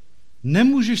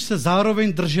 Nemůžeš se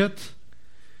zároveň držet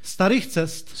starých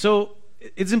cest. So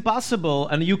it's impossible,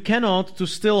 and you cannot to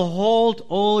still hold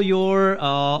all your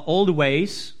old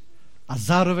ways. A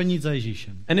zároveň jít za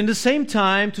Ježíšem. And in the same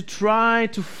time to try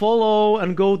to follow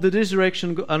and go this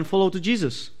direction and follow to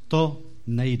Jesus. To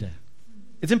nejde.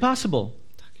 It's impossible.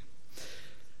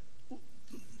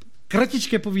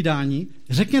 Kratičké povídání.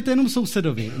 Řekněte jenom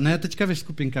sousedovi. Ne, teďka ve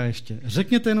skupinka ještě.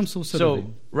 Řekněte jenom sousedovi.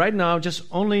 So, right now, just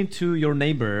only to your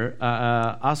neighbor,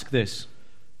 ask this.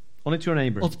 Only to your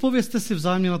neighbor. Odpovězte si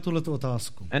vzájemně na tuhletu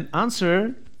otázku. And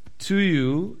answer to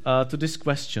you to this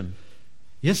question.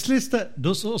 Jestli jste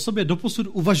o sobě doposud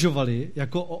uvažovali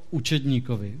jako o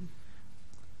učedníkovi,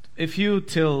 if you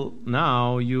till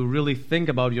now you really think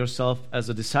about yourself as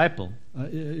a disciple.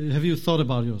 Have you thought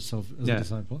about yourself as a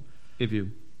disciple? If you.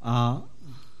 A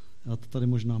já to tady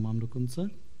možná mám dokonce.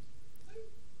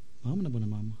 Mám nebo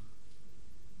nemám?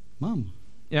 Mám.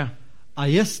 Yeah. A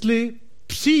jestli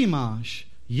přijímáš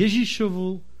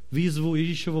Ježíšovu výzvu,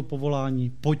 Ježíšovo povolání,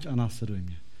 pojď a následuj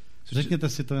mě. Řekněte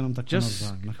si to jenom tak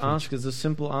navzájem. Just ask is a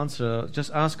simple answer.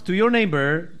 Just ask to your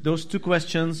neighbor those two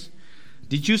questions.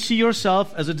 Did you see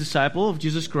yourself as a disciple of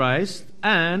Jesus Christ?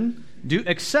 And do you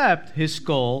accept his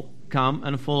call, come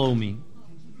and follow me?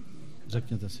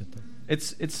 Řekněte si to.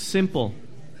 It's simple.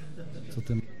 Co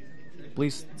ty?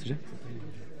 Please.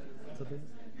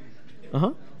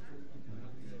 Aha.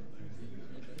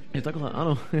 Je takhle,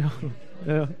 ano.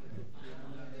 Jo.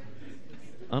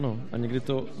 Ano, a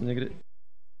někdy.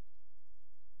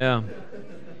 Yeah.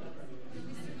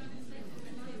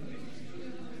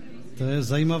 To je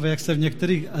zajímavé, jak se v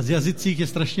některých jazycích je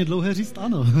strašně dlouhé říct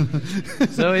ano.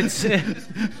 So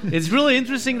it's really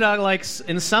interesting that like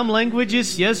in some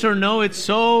languages yes or no it's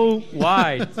so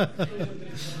wide.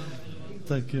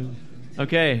 Tak jo.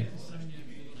 Okay.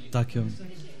 Tak jo.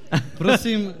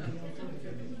 Prosím,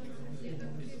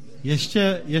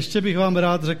 ještě bych vám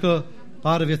rád řekl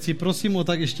pár věcí. Prosím o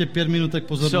tak ještě 5 minutek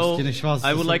pozornosti, než vás...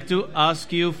 I would like to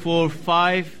ask you for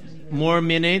 5 more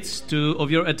minutes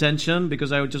of your attention,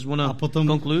 because I just want to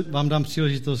conclude. Vám dám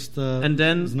příležitost and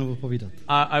then znovu povídat.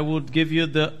 I would give you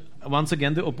once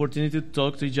again the opportunity to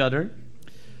talk to each other.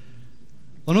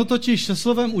 Ono totiž se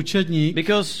slovem učedník,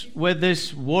 because with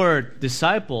this word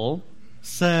disciple,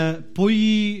 se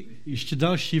pojí ještě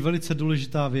další velice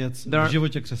důležitá věc v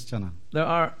životě křesťana. There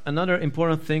are another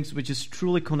important things which is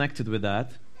truly connected with that.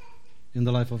 In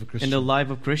the life of a Christian. In the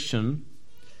life of Christian.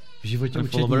 V životě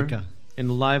učedníka. In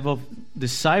the life of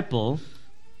disciple.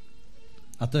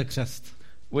 A to je křest.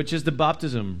 Which is the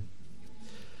baptism.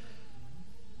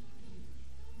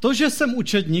 To, že jsem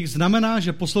učedník, znamená,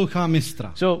 že poslouchám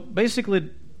mistra. So basically,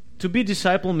 to be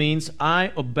disciple means I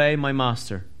obey my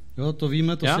master. Jo, to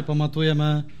víme, to si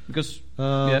pamatujeme. Because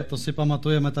to si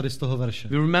pamatujeme tady z toho verše.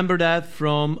 We remember that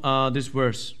from this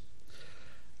verse.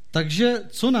 Takže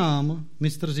co nám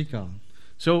mistr říká?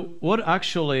 So what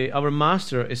actually our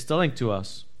master is telling to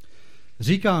us?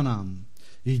 Říká nám: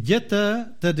 jděte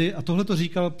tedy, a tohle to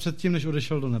říkal předtím, než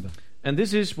odešel do nebe. And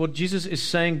this is what Jesus is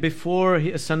saying before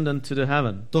he ascended to the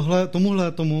heaven.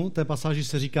 Té pasáži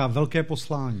se říká velké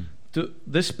poslání.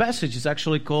 This passage is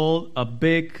actually called a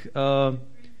big,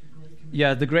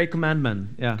 the Great Commandment.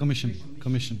 Yeah.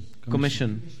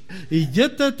 Commission.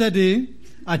 Jděte tedy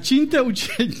a čiňte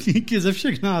učedníky ze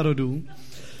všech národů,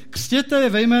 křtěte je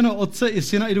ve jméno Otce i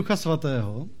Syna i Ducha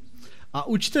Svatého a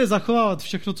učte je zachovávat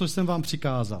všechno, co jsem vám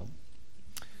přikázal.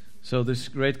 So this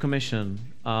Great Commission,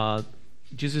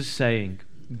 Jesus is saying,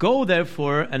 go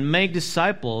therefore and make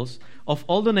disciples of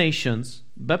all the nations,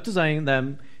 baptizing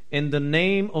them in the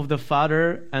name of the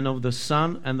Father and of the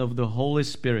Son and of the Holy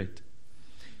Spirit,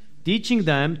 teaching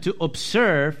them to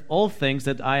observe all things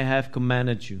that I have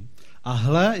commanded you. A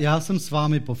hle, já jsem s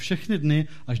vámi po všechny dny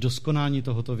až do skonání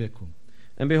tohoto věku.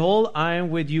 And behold, I am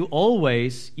with you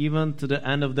always, even to the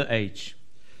end of the age.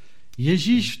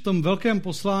 Ježíš v tom velkém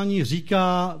poslání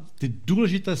říká ty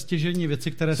důležité stěžejní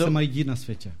věci, které se mají dít na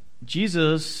světě.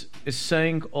 Jesus is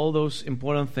saying all those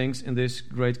important things in this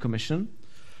Great Commission.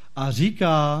 A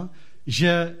říká,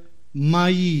 že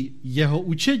mají jeho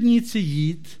učedníci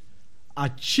jít a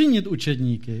činit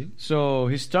učedníky.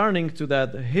 So he's turning to that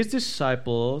his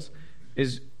disciples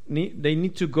they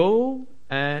need to go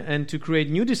and to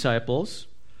create new disciples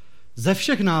ze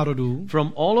všech národů.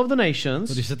 From all of the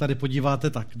nations. Když se tady podíváte,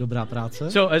 tak dobrá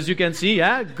práce. So as you can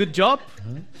see, good job.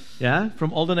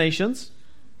 From all the nations.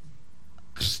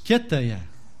 Křtěte je.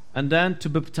 And then to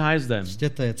baptize them.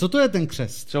 Křtěte je. Co to je ten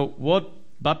křest? So what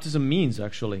baptism means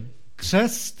actually?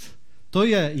 Křest, to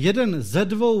je jeden ze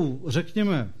dvou,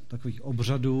 řekněme, takových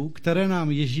obřadů, které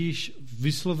nám Ježíš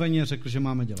vysloveně řekl, že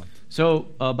máme dělat. So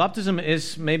baptism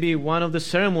is maybe one of the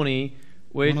ceremony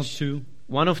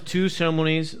one of two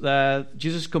ceremonies that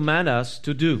Jesus commanded us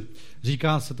to do.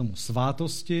 Říká se tomu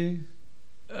svátosti.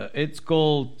 It's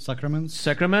called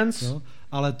sacraments. Jo,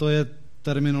 ale to je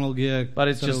terminologie, but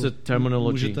it's just a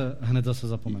terminology. Můžete hned zase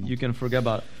zapomenout. You can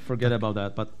forget about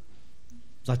that, but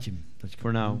zatím. Teďka.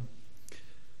 For now.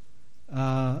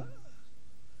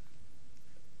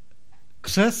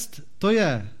 Křest, to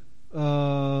je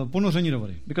ponoření do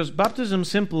vody. Because baptism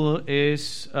simple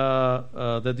is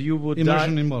that you would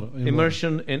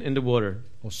immersion in the water.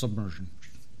 Or submersion.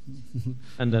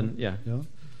 And then, Jo?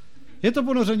 Je to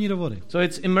ponoření do vody. So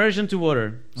it's immersion to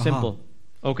water. Simple. Aha.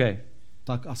 Okay.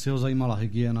 Tak asi ho zajímala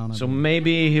hygiena. Nebo... So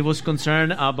maybe he was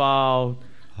concerned about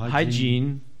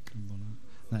hygiene.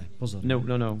 Ne, pozor.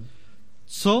 No.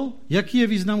 Jaký je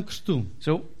význam křtu?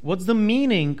 So what's the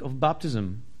meaning of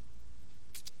baptism?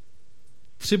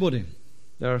 3 body.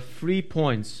 There are 3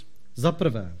 points. Za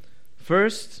prvé.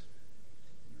 First,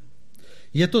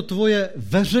 je to tvoje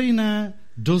veřejné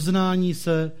doznání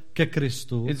se ke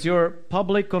Kristu. It's your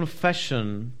public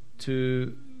confession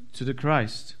to the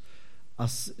Christ. A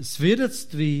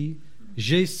svědectví,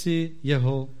 že jsi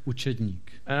jeho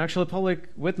učedník. And actually public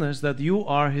witness that you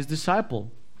are his disciple.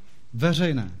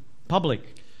 Veřejné. Public.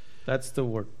 That's the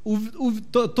word.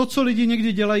 To, co lidi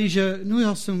někdy dělají, že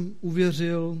já jsem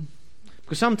uvěřil.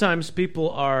 Because sometimes people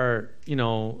are,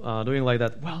 doing like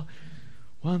that. Well,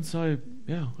 once I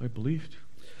believed.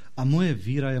 A moje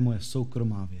víra je moje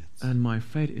soukromá věc. And my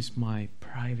faith is my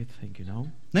private thing,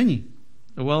 Není.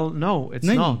 Well, no,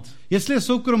 it's not. Jestli je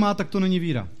soukromá, tak to není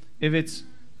víra. If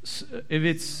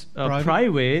it's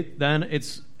private, then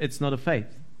it's not a faith.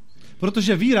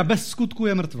 Protože víra bez skutku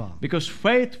je mrtvá. Because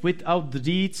faith without the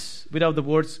deeds, without the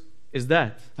words, is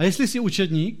dead. A jestli jsi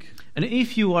učedník, and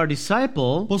if you are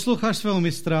disciple, posloucháš svého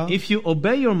mistra, if you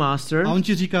obey your master, a on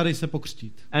ti říká, dej se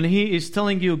pokřtít. And he is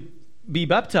telling you, be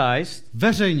baptized,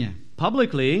 veřejně,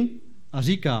 publicly, a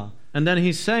říká, and then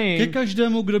he's saying, ke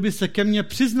každému, kdo by se ke mně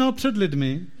přiznal před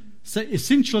lidmi, se i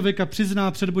Syn člověka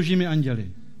přizná před božími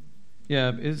anděli.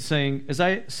 Yeah, it's saying, as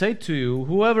I say to you,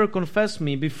 whoever confess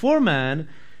me before man,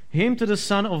 him to the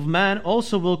Son of Man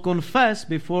also will confess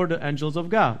before the angels of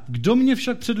God. Kdo mě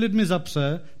však před lidmi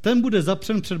zapře, ten bude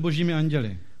zapřen před božími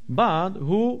anděli. But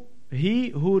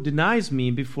he who denies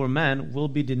me before man will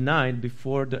be denied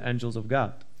before the angels of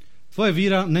God. Tvoje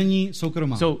víra není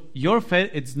soukromá. So your faith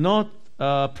it's not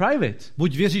private.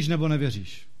 Buď věříš nebo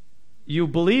nevěříš. You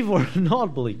believe or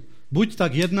not believe. Buď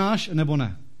tak jednáš nebo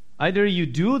ne. Either you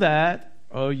do that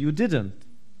or you didn't.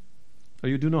 Or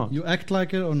you do not. You act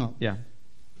like it or not. Yeah.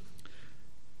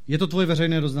 Je to tvoje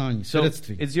veřejné doznání,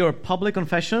 svědectví. So it's your public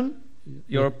confession,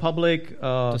 your public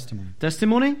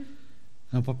testimony.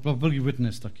 No, public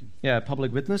witness taky. Yeah,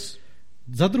 public witness.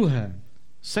 Za druhé,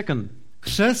 second,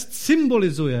 křest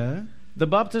symbolizuje, the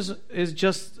baptism is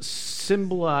just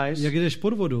symbolized, jak jdeš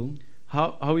pod vodu,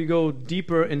 how you go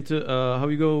deeper into how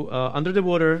you go under the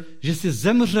water, že jsi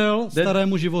zemřel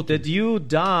starému životu. That you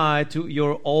die to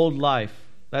your old life.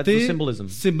 That's the symbolism.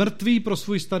 Ty jsi mrtvý pro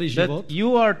svůj starý život. That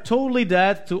you are totally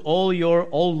dead to all your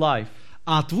old life.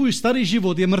 A tvůj starý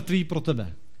život je mrtvý pro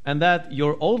tebe. And that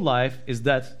your old life is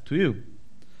dead to you.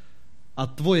 A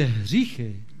tvoje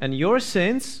hříchy and your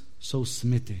sins jsou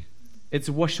smyty. It's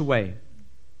washed away.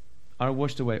 Are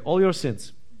washed away. All your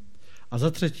sins. A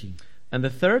za třetí. And the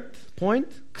third point,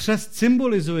 křest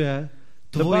symbolizuje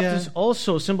tvoje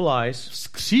also symbolize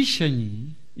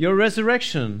vzkříšení, your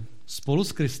resurrection spolu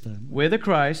s Kristem, with the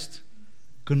Christ,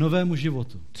 k novému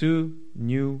životu. To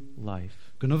new life.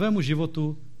 K novému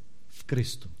životu v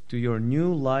Kristu. To your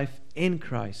new life in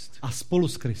Christ. A spolu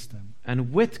s Kristem.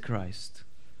 And with Christ.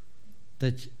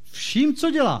 Teď vším,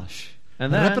 co děláš,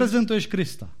 reprezentuješ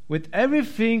Krista. With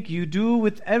everything you do,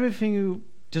 with everything you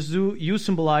just do, you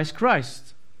symbolize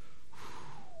Christ.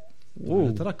 To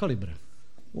je teda kalibr.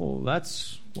 Oh,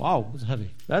 that's wow. That's heavy.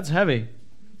 That's heavy.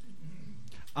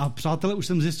 A přátelé, už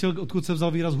jsem zjistil, odkud se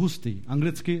vzal výraz hustý.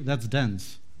 Anglicky that's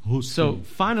dense. Hustý. So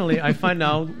finally I find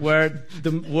out where the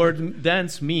word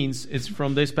dense means. It's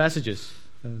from these passages.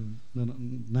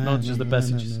 Not just the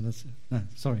passages. No,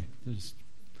 sorry.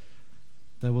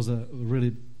 That was a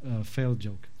really failed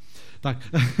joke. Tak.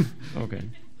 Okay.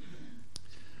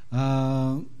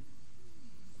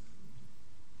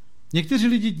 Někteří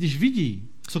lidi, když vidí,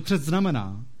 co křest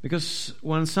znamená, because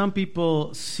when some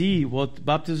people see what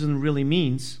baptism really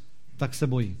means, tak se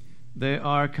bojí. They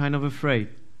are kind of afraid.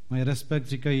 Mají respekt,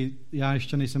 říkají, já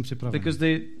ještě nejsem připraven. Because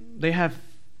they have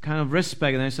kind of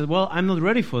respect and they said, well, I'm not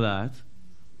ready for that.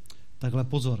 Takhle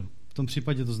pozor. V tom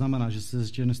případě to znamená, že se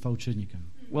ještě nestal učedníkem.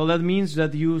 Well, that means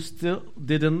that you still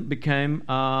didn't become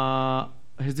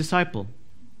his disciple.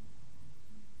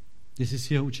 Jestli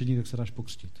jsi jeho učedník, tak se dáš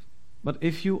pokřtít. But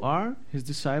if you are his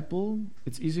disciple,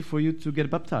 it's easy for you to get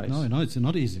baptized. No, it's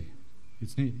not easy.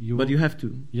 But you have to.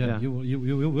 Yeah.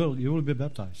 You will be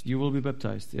baptized. You will be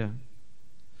baptized, yeah.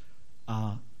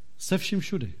 A se vším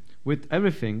všudy. With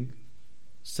everything.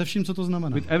 Se vším, co to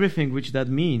znamená. With everything which that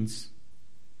means.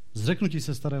 Zřeknutí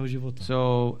se starého života.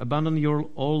 So abandon your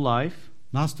old life.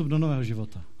 Nástup do nového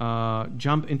života.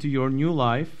 Jump into your new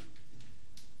life.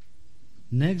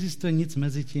 Neexistuje nic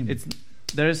mezi tím.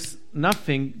 There's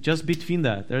nothing just between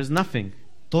that. There's nothing.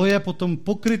 To je potom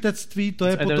pokrytectví, to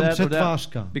je potom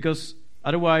přetvářka. Because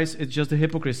otherwise it's just a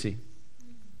hypocrisy.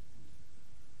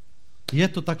 Je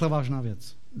to takhle vážná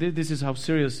věc. This is how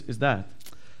serious is that.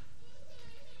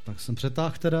 Tak jsem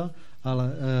přetáhl teda,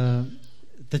 ale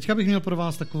teďka bych měl pro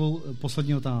vás takovou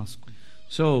poslední otázku.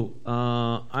 So,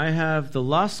 I have the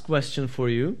last question for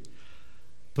you.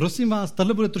 Prosím vás,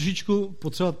 tahle bude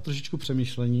potřebovat trošičku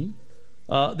přemýšlení.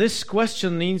 This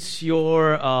question needs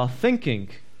your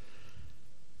thinking.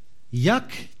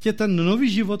 Jak tě ten nový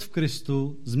život v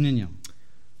Kristu změnil?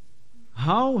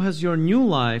 How has your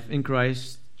new life in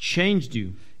Christ changed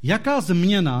you? Jaká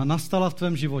změna nastala v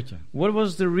tvém životě? What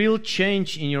was the real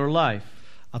change in your life?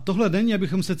 A tohle není,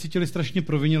 abychom se cítili strašně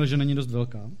provinili, že není dost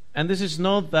velká. And this is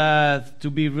not that to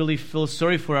be really feel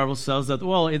sorry for ourselves that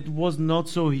well it was not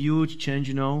so huge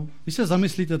change, you know. Když se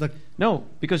zamyslíte, tak no,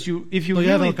 because if you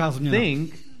really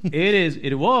think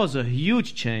it was a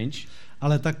huge change.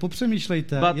 Ale tak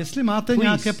popřemýšlejte, jestli máte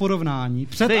nějaké porovnání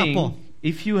před a po.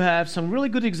 If you have some really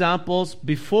good examples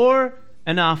before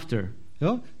and after.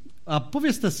 Jo? A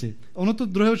povězte si, ono to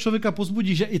druhého člověka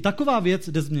pozbudí, že i taková věc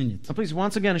jde změnit. Please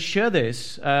once again share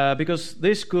this because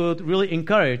this could really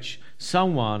encourage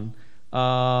someone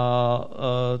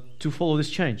to follow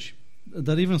this change.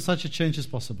 That even such a change is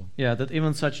possible. Yeah, that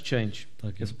even such change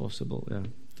is possible. Yeah.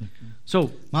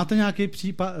 So, máte nějaký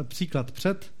příklad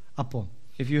před a po?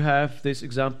 If you have this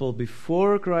example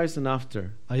before Christ and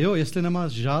after. A jo, jestli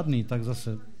nemáš žádný, tak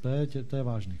zase to je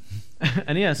vážný.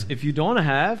 And yes, if you don't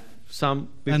have some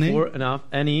before and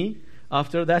any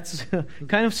after, that's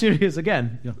kind of serious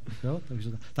again. Jo,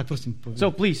 takže tak prosím.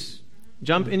 So please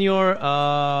jump in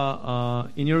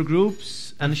your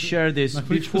groups and share this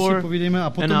before a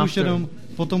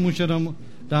potom už jenom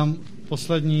dám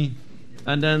poslední.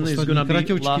 And then it's going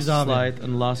to be last slide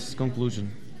and last conclusion.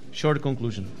 Short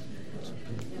conclusion.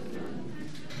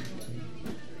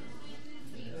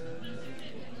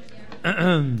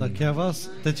 Tak já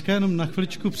vás teďka jenom na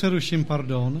chviličku přeruším,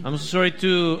 pardon. I'm sorry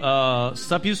to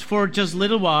stop you for just a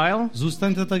little while.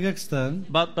 Zůstaňte tak, jak jste.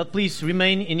 But please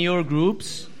remain in your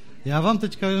groups. Já vám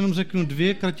teďka jenom řeknu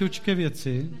 2 kratěčké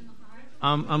věci.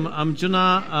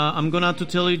 I'm gonna to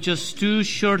tell you just 2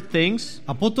 short things.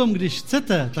 A potom, když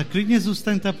chcete, tak klidně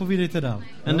zůstaňte a povídejte dál.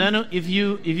 And then if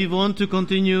you want to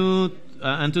continue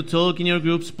and to talk in your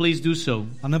groups, please do so.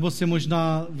 A nebo si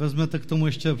možná vezmete k tomu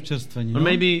ještě občerstvení. Or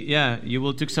maybe, you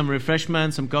will take some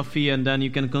refreshment, some coffee, and then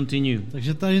you can continue.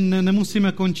 Takže tady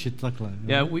nemusíme končit takhle.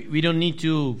 Yeah, we don't need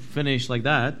to finish like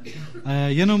that.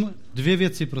 Jenom 2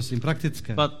 věci, prosím,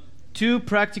 praktické. But 2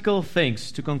 practical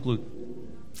things to conclude.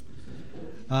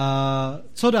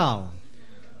 Co dál?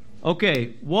 Okay,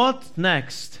 what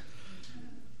next?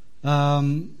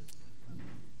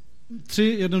 3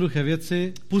 jednoduché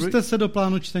věci. Pusťte se do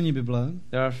plánu čtení Bible.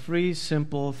 There are 3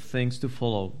 simple things to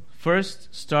follow. First,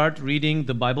 start reading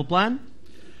the Bible plan.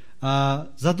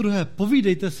 Za druhé,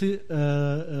 povídejte si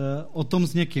o tom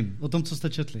s někým, o tom, co jste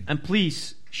četli. And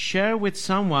please share with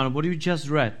someone what you just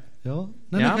read. Jo?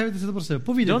 Nenechajte si to prostě,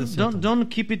 povídejte si o tom.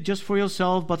 Don't keep it just for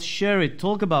yourself, but share it.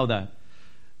 Talk about that.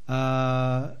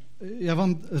 Já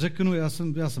vám řeknu, já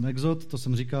jsem exot, to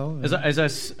jsem říkal.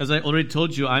 As I already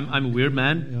told you, I'm a weird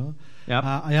man. Jo. Yep.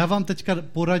 A já vám teďka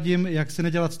poradím, jak si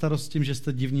nedělat starost s tím, že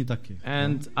jste divní taky.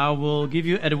 And I will give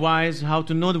you advice how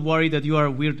to not worry that you are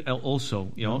weird also,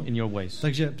 in your ways.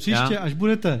 Takže příště, až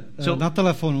budete na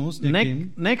telefonu s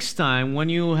někým, next time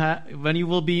when you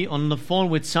will be on the phone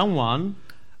with someone,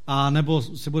 a nebo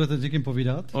si budete s někým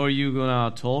povídat, or you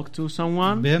gonna talk to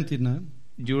someone během týdne,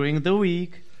 during the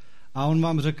week, a on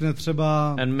vám řekne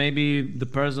třeba, and maybe the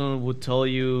person would tell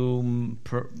you,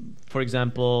 for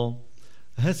example,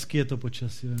 hezky je to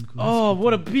počasí venku. Oh,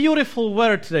 what a beautiful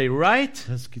weather today, right?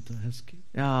 Hezky.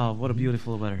 Yeah, what a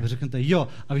beautiful weather. Vy řeknete, jo,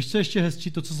 a víš, co ještě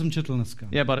hezčí, to, co jsem četl dneska.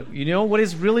 Yeah, but you know what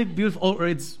is really beautiful, or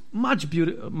it's much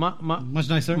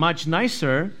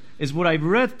nicer is what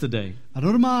I've read today. A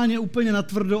normálně úplně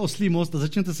natvrdo oslí most a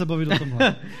začněte se bavit o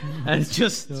tomhle. And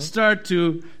just start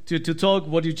to talk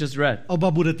what you just read.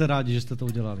 Oba budete rádi, že jste to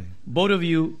udělali. Both of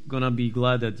you gonna be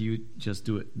glad that you just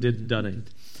done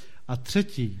it. A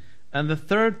třetí. And the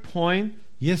third point,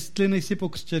 jestli nejsi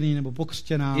pokřtěný nebo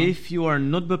pokřtěná, if you are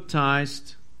not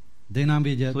baptized, dej nám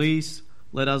vědět. Please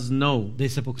let us know. Dej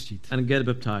se pokřtít. And get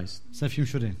baptized. Se vším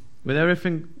všudy. With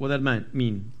everything what that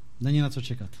mean. Není na co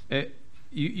čekat.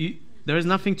 There is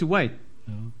nothing to wait.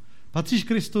 Jo. Patříš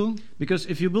Kristu? Because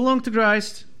if you belong to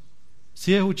Christ,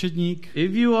 jsi jeho učedník.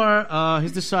 If you are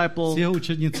his disciple, jsi jeho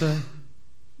učednice.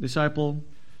 Disciple.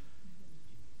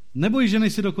 Neboj, že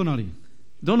nejsi dokonalý.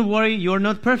 Don't worry, you're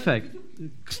not perfect.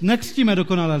 Nekřtíme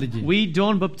dokonalé lidi. We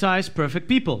don't baptize perfect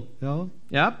people. Jo?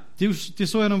 Yep. Ty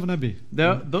jsou jenom v nebi.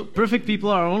 The perfect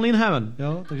people are only in heaven.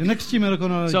 Jo? Takže nekřtíme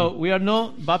dokonalé lidi. So we are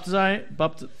not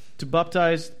to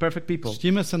baptize perfect people.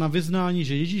 Křtíme se na vyznání,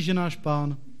 že Ježíš je náš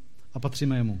Pán a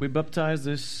patříme jemu. We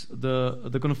baptize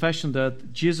the confession that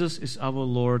Jesus is our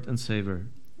Lord and Savior.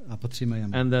 A patříme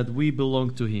jemu. And that we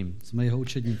belong to him. Jsme jeho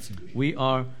učedníci. We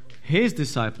are his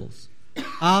disciples.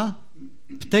 A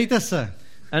ptejte se.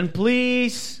 And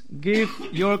please give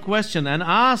your question and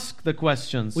ask the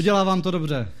questions. Udělá vám to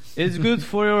dobře. It's good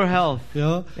for your health.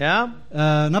 Jo? Yeah?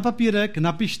 Na papírek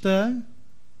napište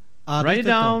a write it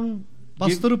down.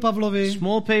 Pastoru Pavlovi.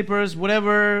 Small papers,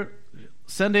 whatever.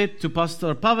 Send it to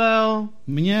Pastor Pavel.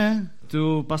 Mně.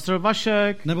 To Pastor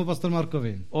Vašek. Nebo Pastor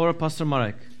Markovi. Or Pastor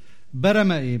Marek.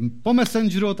 Bereme jim po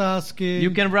Messengeru otázky.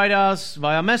 You can write us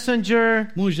via Messenger.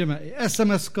 Můžeme i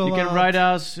SMS-kovat. You can write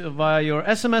us via your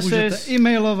SMSs. Můžete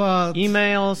e-mailovat.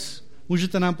 Emails.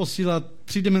 Můžete nám posílat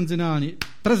třídimenzionální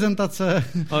prezentace.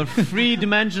 Or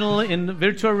three-dimensional in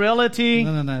virtual reality.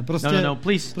 Ne, prostě. No,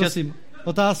 please. Prosím,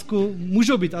 otázku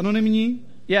můžou být anonymní.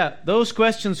 Yeah, those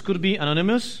questions could be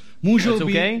anonymous.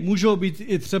 Můžou být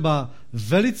i třeba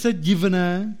velice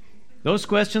divné. Those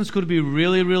questions could be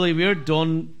really, really weird.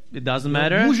 It doesn't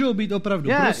matter. Můžou být opravdu,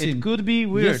 prosím. It could be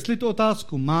weird. Jestli tu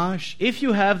otázku máš, if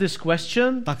you have this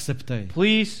question, tak se ptej.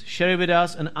 Please share it with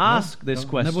us and ask this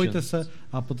question. Nebojte se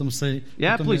a potom se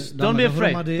please, don't be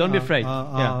afraid. Don't be afraid.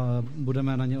 A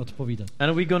budeme na ně odpovídat.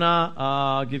 And we're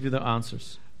gonna give you the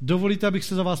answers. Dovolíte, abych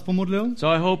se za vás pomodlil?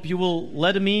 So I hope you will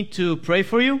let me to pray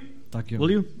for you. Tak jo.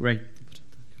 Will you? Right.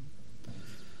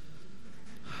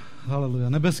 Haleluja.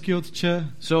 Nebeský Otče.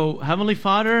 So, Heavenly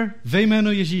Father, ve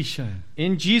jménu Ježíše.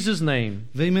 In Jesus' name.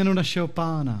 Ve jménu našeho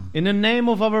Pána. In the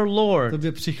name of our Lord.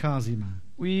 Tobě přicházíme.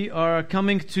 We are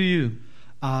coming to you.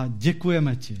 A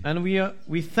děkujeme ti. And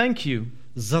we thank you.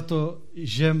 Za to,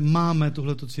 že máme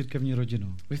tuhletu církevní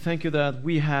rodinu. We thank you that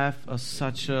we have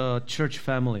such a church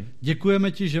family.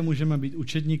 Děkujeme ti, že můžeme být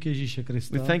učedníky Ježíše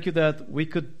Krista. We thank you that we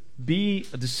could be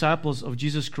disciples of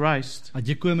Jesus Christ. A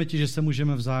děkujeme ti, že se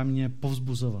můžeme vzájemně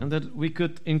povzbuzovat. And that we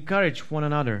could encourage one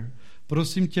another.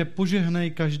 Prosím tě,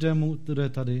 požehnej každému, kdo je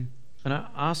tady. And I'm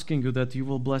asking you that you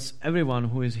will bless everyone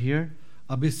who is here.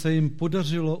 Aby se jim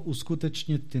podařilo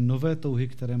uskutečnit ty nové touhy,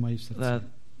 které mají v srdci. That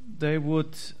they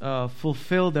would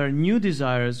fulfill their new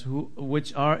desires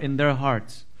which are in their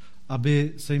hearts.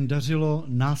 Aby se jim dařilo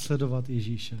následovat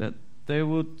Ježíše. That they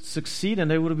would succeed and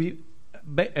they would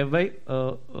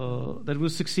that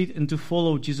would succeed in to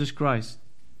follow Jesus Christ.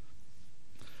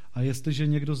 A jestliže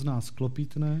někdo z nás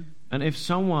klopítne, and if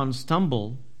someone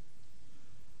stumble,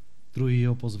 druhý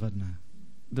ho pozvedne.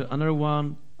 The other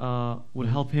one would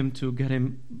help him to get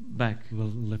him back.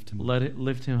 Will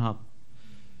lift him up.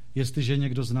 Jestliže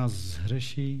někdo z nás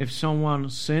zhřeší, if someone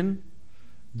sin,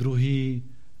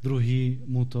 druhý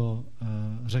mu to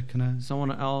řekne.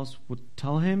 Someone else would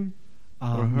tell him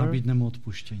a nabídne mu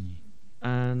odpuštění.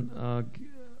 And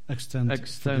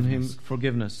extend him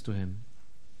forgiveness to him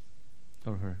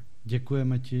or her.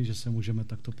 Děkujeme ti, že se můžeme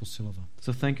takto posilovat.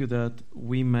 So thank you that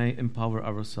we may empower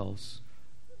ourselves.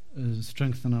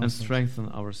 Strengthen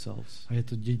ourselves. A je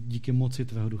to díky moci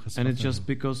tvého Ducha Svatého. And it's just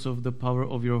because of the power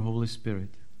of your Holy Spirit.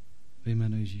 Ve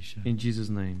jménu Ježíše. In Jesus'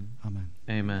 name. Amen.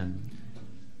 Amen.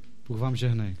 Bůh vám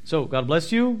žehnej. So God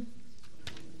bless you.